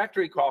chronic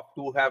refractory cough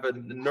who have a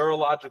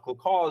neurological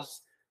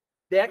cause,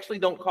 they actually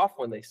don't cough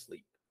when they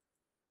sleep,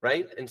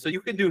 right? And so you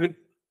could do it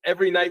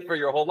every night for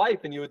your whole life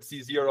and you would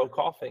see zero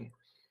coughing.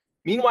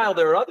 Meanwhile,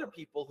 there are other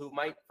people who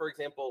might, for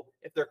example,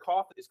 if their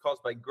cough is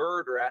caused by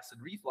GERD or acid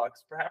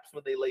reflux, perhaps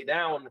when they lay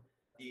down,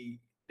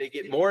 they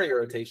get more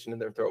irritation in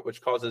their throat,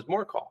 which causes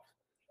more cough.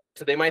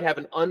 So they might have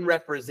an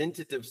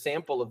unrepresentative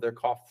sample of their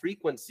cough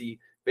frequency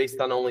based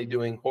on only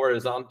doing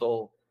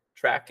horizontal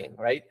tracking,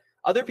 right?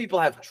 Other people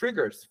have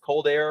triggers.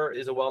 Cold air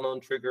is a well-known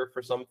trigger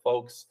for some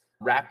folks.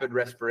 Rapid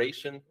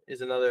respiration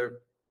is another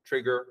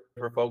trigger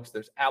for folks.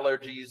 There's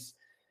allergies.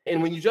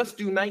 And when you just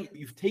do night,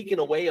 you've taken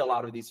away a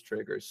lot of these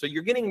triggers. So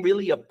you're getting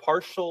really a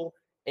partial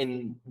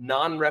and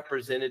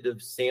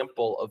non-representative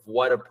sample of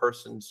what a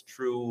person's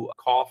true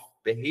cough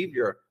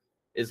behavior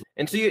is.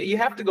 And so you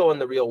have to go in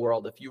the real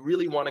world if you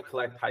really want to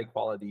collect high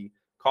quality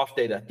cough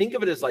data. Think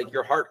of it as like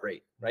your heart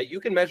rate, right? You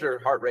can measure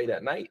heart rate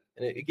at night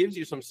and it gives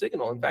you some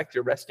signal. In fact,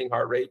 your resting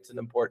heart rate's an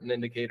important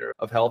indicator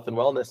of health and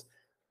wellness.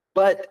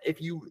 But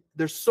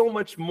there's so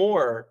much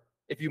more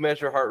if you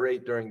measure heart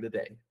rate during the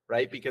day,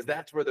 right? Because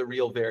that's where the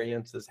real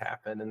variances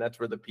happen and that's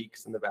where the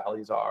peaks and the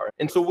valleys are.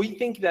 And so we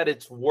think that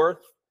it's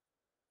worth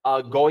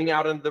going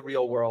out into the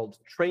real world,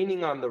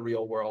 training on the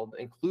real world,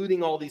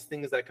 including all these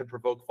things that could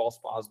provoke false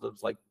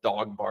positives like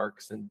dog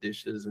barks and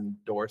dishes and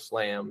door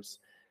slams,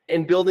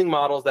 and building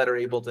models that are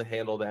able to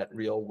handle that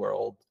real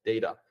world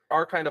data.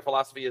 Our kind of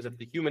philosophy is if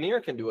the human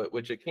ear can do it,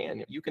 which it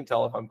can, you can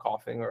tell if I'm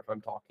coughing or if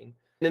I'm talking.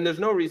 And there's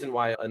no reason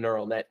why a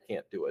neural net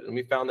can't do it. And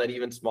we found that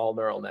even small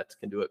neural nets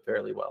can do it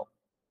fairly well.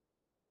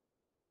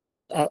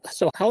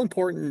 So how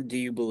important do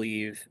you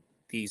believe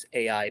these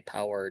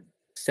AI-powered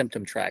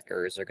symptom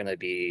trackers are going to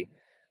be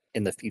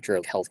in the future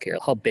of healthcare?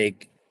 How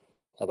big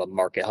of a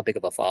market, how big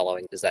of a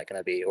following is that going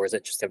to be? Or is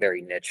it just a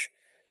very niche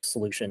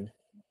solution?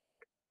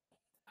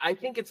 I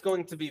think it's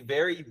going to be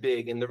very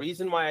big. And the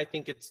reason why I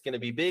think it's going to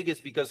be big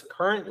is because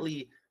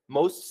currently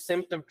most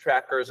symptom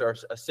trackers are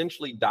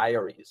essentially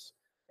diaries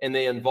and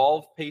they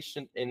involve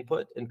patient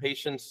input, and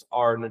patients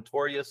are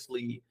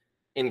notoriously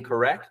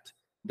incorrect.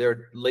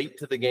 They're late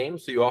to the game,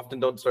 so you often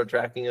don't start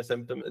tracking a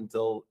symptom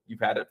until you've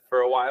had it for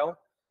a while.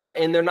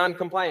 And they're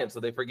non-compliant, so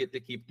they forget to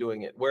keep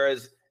doing it.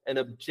 Whereas an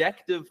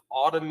objective,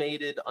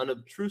 automated,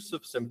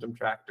 unobtrusive symptom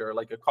tracker,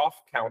 like a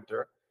cough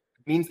counter,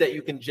 means that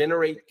you can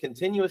generate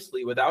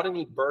continuously, without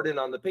any burden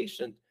on the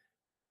patient,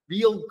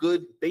 real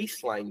good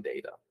baseline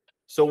data.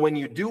 So when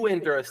you do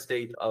enter a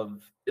state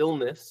of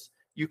illness,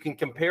 you can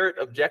compare it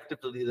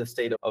objectively to the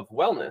state of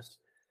wellness.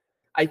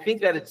 I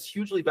think that it's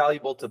hugely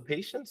valuable to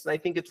patients, and I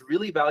think it's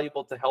really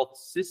valuable to health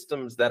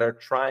systems that are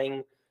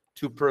trying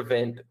to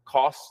prevent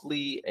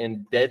costly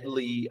and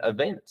deadly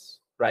events,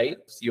 right?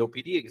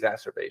 COPD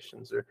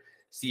exacerbations or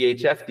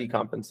CHF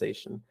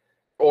decompensation,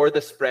 or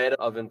the spread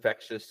of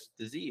infectious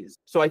disease.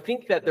 So I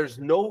think that there's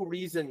no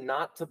reason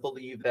not to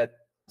believe that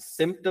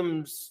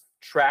symptoms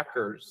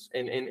trackers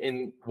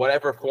in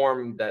whatever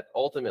form that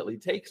ultimately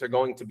takes are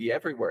going to be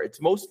everywhere. It's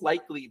most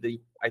likely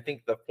I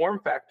think the form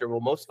factor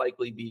will most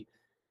likely be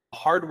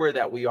hardware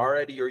that we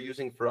already are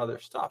using for other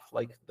stuff,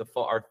 like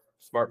our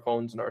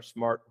smartphones and our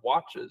smart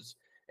watches,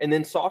 and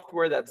then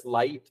software that's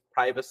light,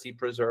 privacy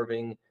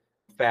preserving,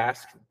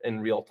 fast,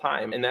 and real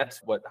time. And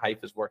that's what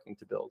Hyfe is working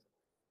to build.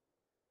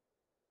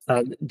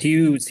 Do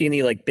you see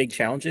any like big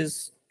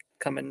challenges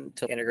coming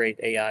to integrate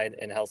AI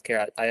in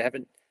healthcare? I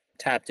haven't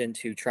tapped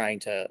into trying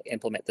to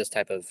implement this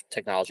type of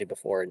technology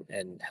before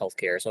in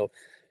healthcare. So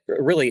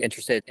really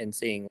interested in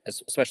seeing,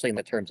 especially in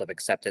the terms of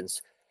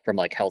acceptance from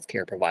like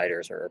healthcare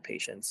providers or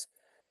patients,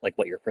 like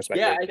what your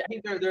perspective. Yeah, I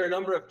think there are a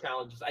number of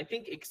challenges. I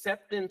think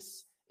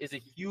acceptance is a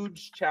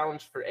huge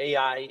challenge for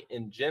AI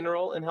in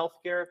general in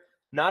healthcare,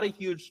 not a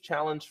huge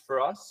challenge for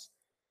us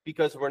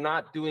because we're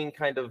not doing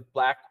kind of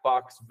black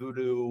box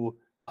voodoo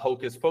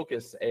hocus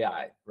pocus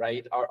AI,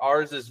 right?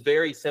 Ours is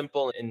very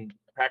simple and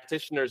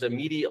practitioners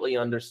immediately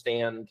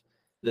understand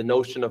the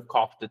notion of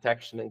cough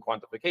detection and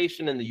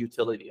quantification and the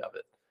utility of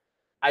it.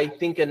 I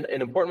think an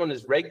important one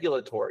is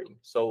regulatory.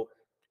 So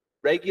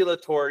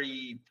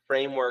regulatory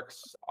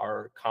frameworks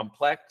are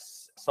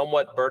complex,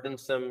 somewhat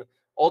burdensome,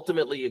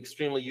 ultimately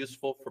extremely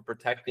useful for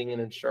protecting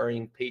and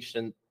ensuring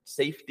patient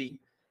safety,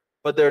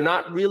 but they're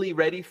not really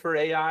ready for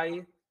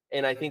AI.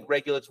 And I think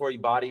regulatory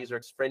bodies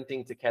are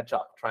sprinting to catch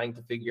up, trying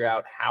to figure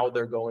out how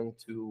they're going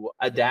to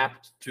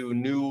adapt to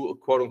new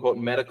quote unquote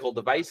medical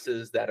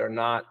devices that are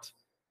not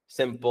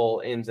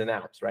simple ins and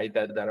outs, right?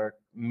 That are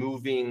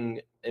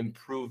moving,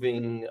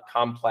 improving,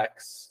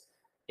 complex,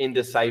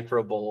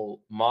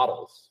 indecipherable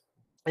models.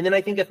 And then I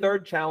think a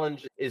third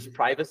challenge is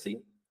privacy.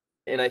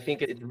 And I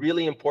think it's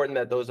really important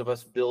that those of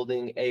us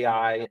building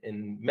AI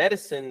in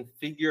medicine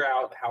figure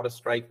out how to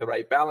strike the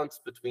right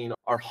balance between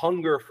our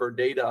hunger for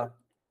data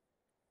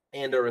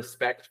and a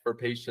respect for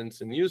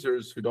patients and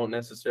users who don't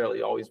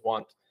necessarily always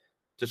want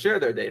to share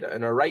their data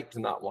and are right to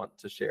not want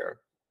to share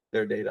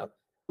their data.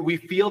 We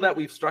feel that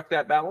we've struck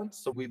that balance.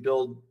 So we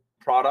build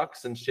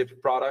products and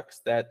ship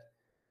products that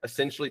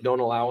essentially don't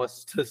allow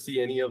us to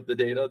see any of the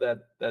data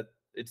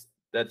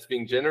that's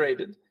being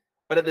generated.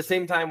 But at the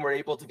same time, we're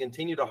able to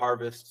continue to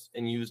harvest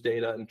and use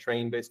data and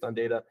train based on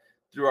data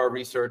through our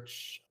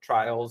research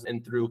trials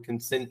and through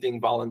consenting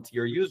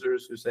volunteer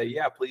users who say,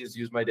 yeah, please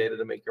use my data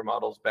to make your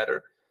models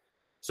better.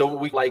 So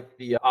we like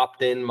the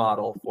opt-in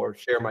model for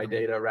share my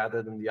data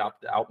rather than the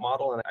opt-out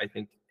model. And I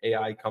think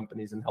AI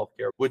companies in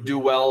healthcare would do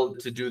well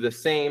to do the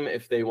same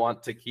if they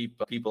want to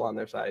keep people on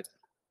their side.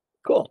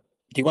 Cool.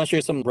 Do you want to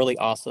share some really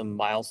awesome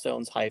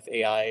milestones Hyfe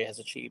AI has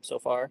achieved so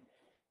far?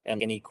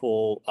 And any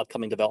cool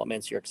upcoming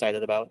developments you're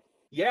excited about?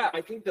 Yeah,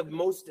 I think the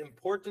most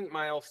important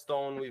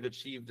milestone we've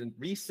achieved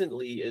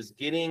recently is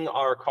getting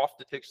our cough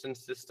detection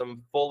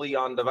system fully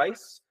on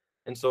device.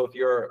 And so if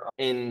you're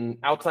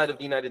outside of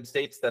the United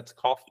States, that's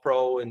Cough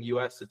Pro. In the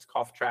US, it's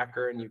Cough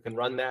Tracker, and you can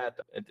run that.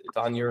 It's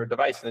on your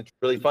device, and it's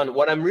really fun.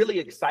 What I'm really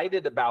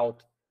excited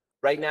about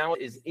right now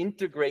is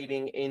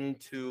integrating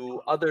into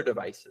other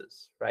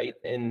devices, right?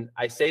 And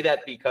I say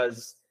that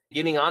because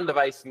getting on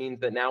device means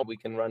that now we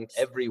can run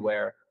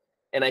everywhere.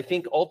 And I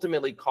think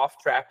ultimately cough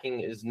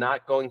tracking is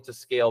not going to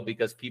scale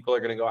because people are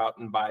going to go out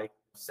and buy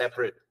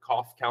separate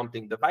cough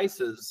counting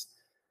devices,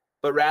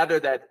 but rather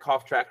that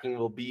cough tracking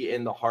will be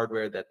in the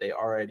hardware that they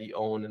already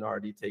own and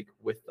already take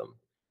with them.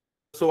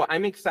 So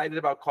I'm excited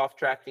about cough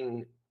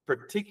tracking,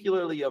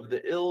 particularly of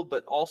the ill,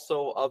 but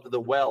also of the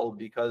well,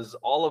 because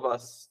all of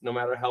us, no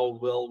matter how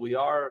well we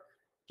are,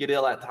 get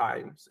ill at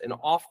times. And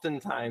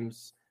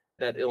oftentimes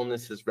that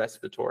illness is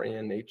respiratory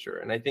in nature.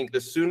 And I think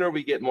the sooner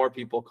we get more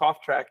people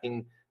cough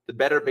tracking, the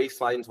better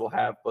baselines we'll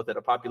have, both at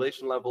a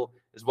population level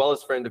as well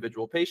as for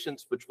individual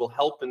patients, which will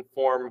help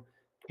inform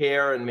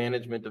care and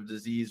management of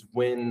disease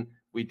when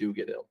we do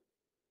get ill.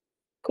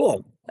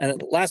 Cool.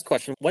 And last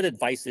question, what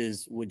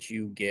advices would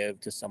you give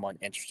to someone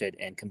interested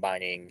in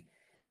combining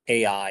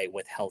AI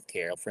with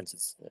healthcare? For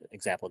instance,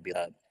 example would be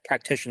a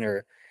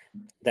practitioner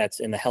that's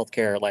in the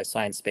healthcare life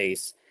science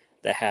space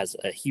that has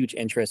a huge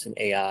interest in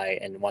AI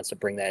and wants to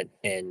bring that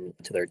in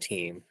to their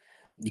team.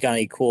 You got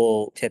any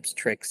cool tips,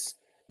 tricks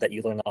that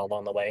you learned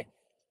along the way?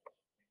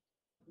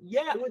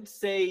 Yeah, I would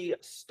say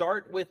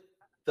start with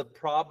the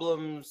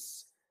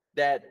problems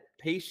that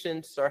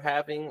patients are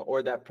having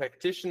or that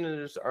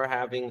practitioners are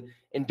having,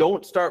 and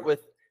don't start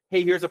with,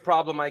 hey, here's a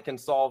problem I can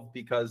solve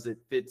because it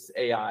fits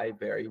AI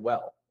very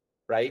well,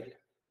 right?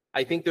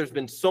 I think there's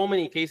been so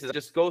many cases.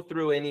 Just go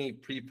through any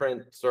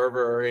preprint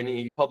server or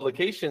any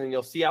publication and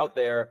you'll see out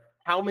there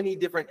how many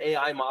different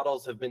AI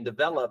models have been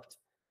developed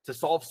to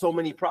solve so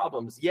many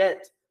problems,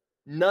 yet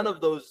none of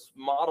those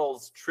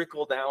models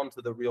trickle down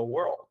to the real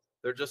world.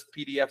 They're just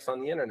PDFs on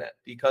the internet,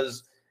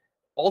 because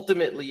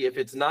ultimately, if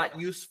it's not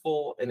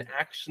useful and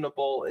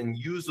actionable and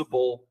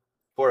usable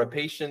for a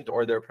patient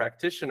or their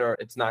practitioner,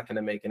 it's not going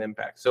to make an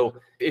impact. So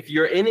if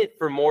you're in it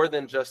for more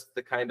than just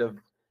the kind of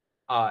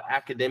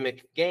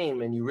academic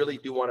game and you really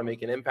do want to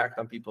make an impact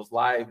on people's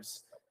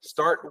lives,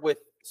 start with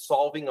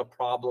solving a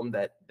problem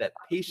that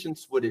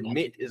patients would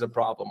admit is a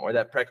problem or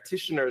that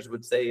practitioners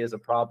would say is a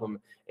problem,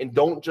 and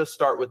don't just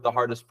start with the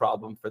hardest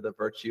problem for the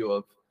virtue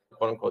of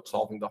quote unquote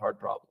solving the hard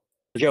problem.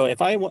 Joe,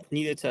 if I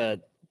needed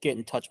to get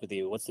in touch with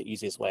you, what's the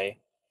easiest way?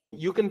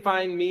 You can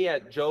find me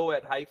at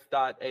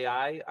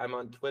joe@hyfe.ai. I'm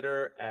on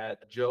Twitter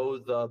at Joe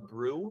the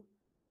Brew.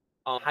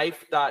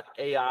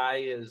 Hyfe.ai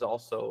is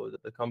also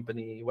the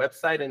company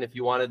website. And if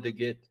you wanted to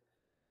get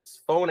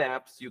phone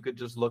apps, you could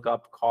just look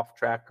up Cough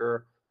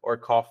Tracker or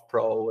Cough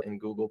Pro in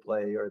Google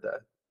Play or the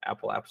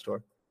Apple App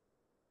Store.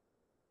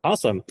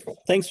 Awesome.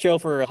 Thanks, Joe,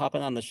 for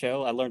hopping on the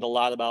show. I learned a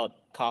lot about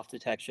cough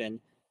detection,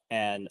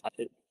 and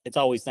it's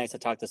always nice to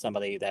talk to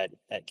somebody that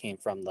came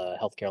from the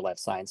healthcare life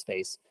science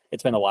space.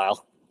 It's been a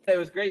while. It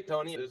was great,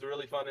 Tony. It was a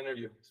really fun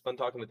interview. It's fun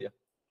talking with you.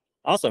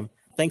 Awesome.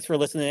 Thanks for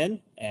listening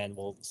in, and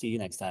we'll see you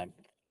next time.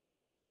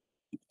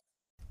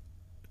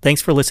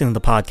 Thanks for listening to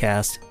the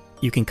podcast.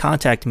 You can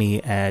contact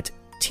me at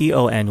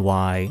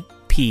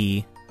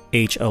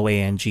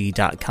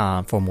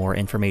tonyphoang.com for more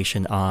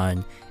information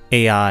on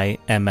AI,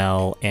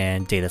 ML,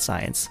 and data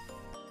science.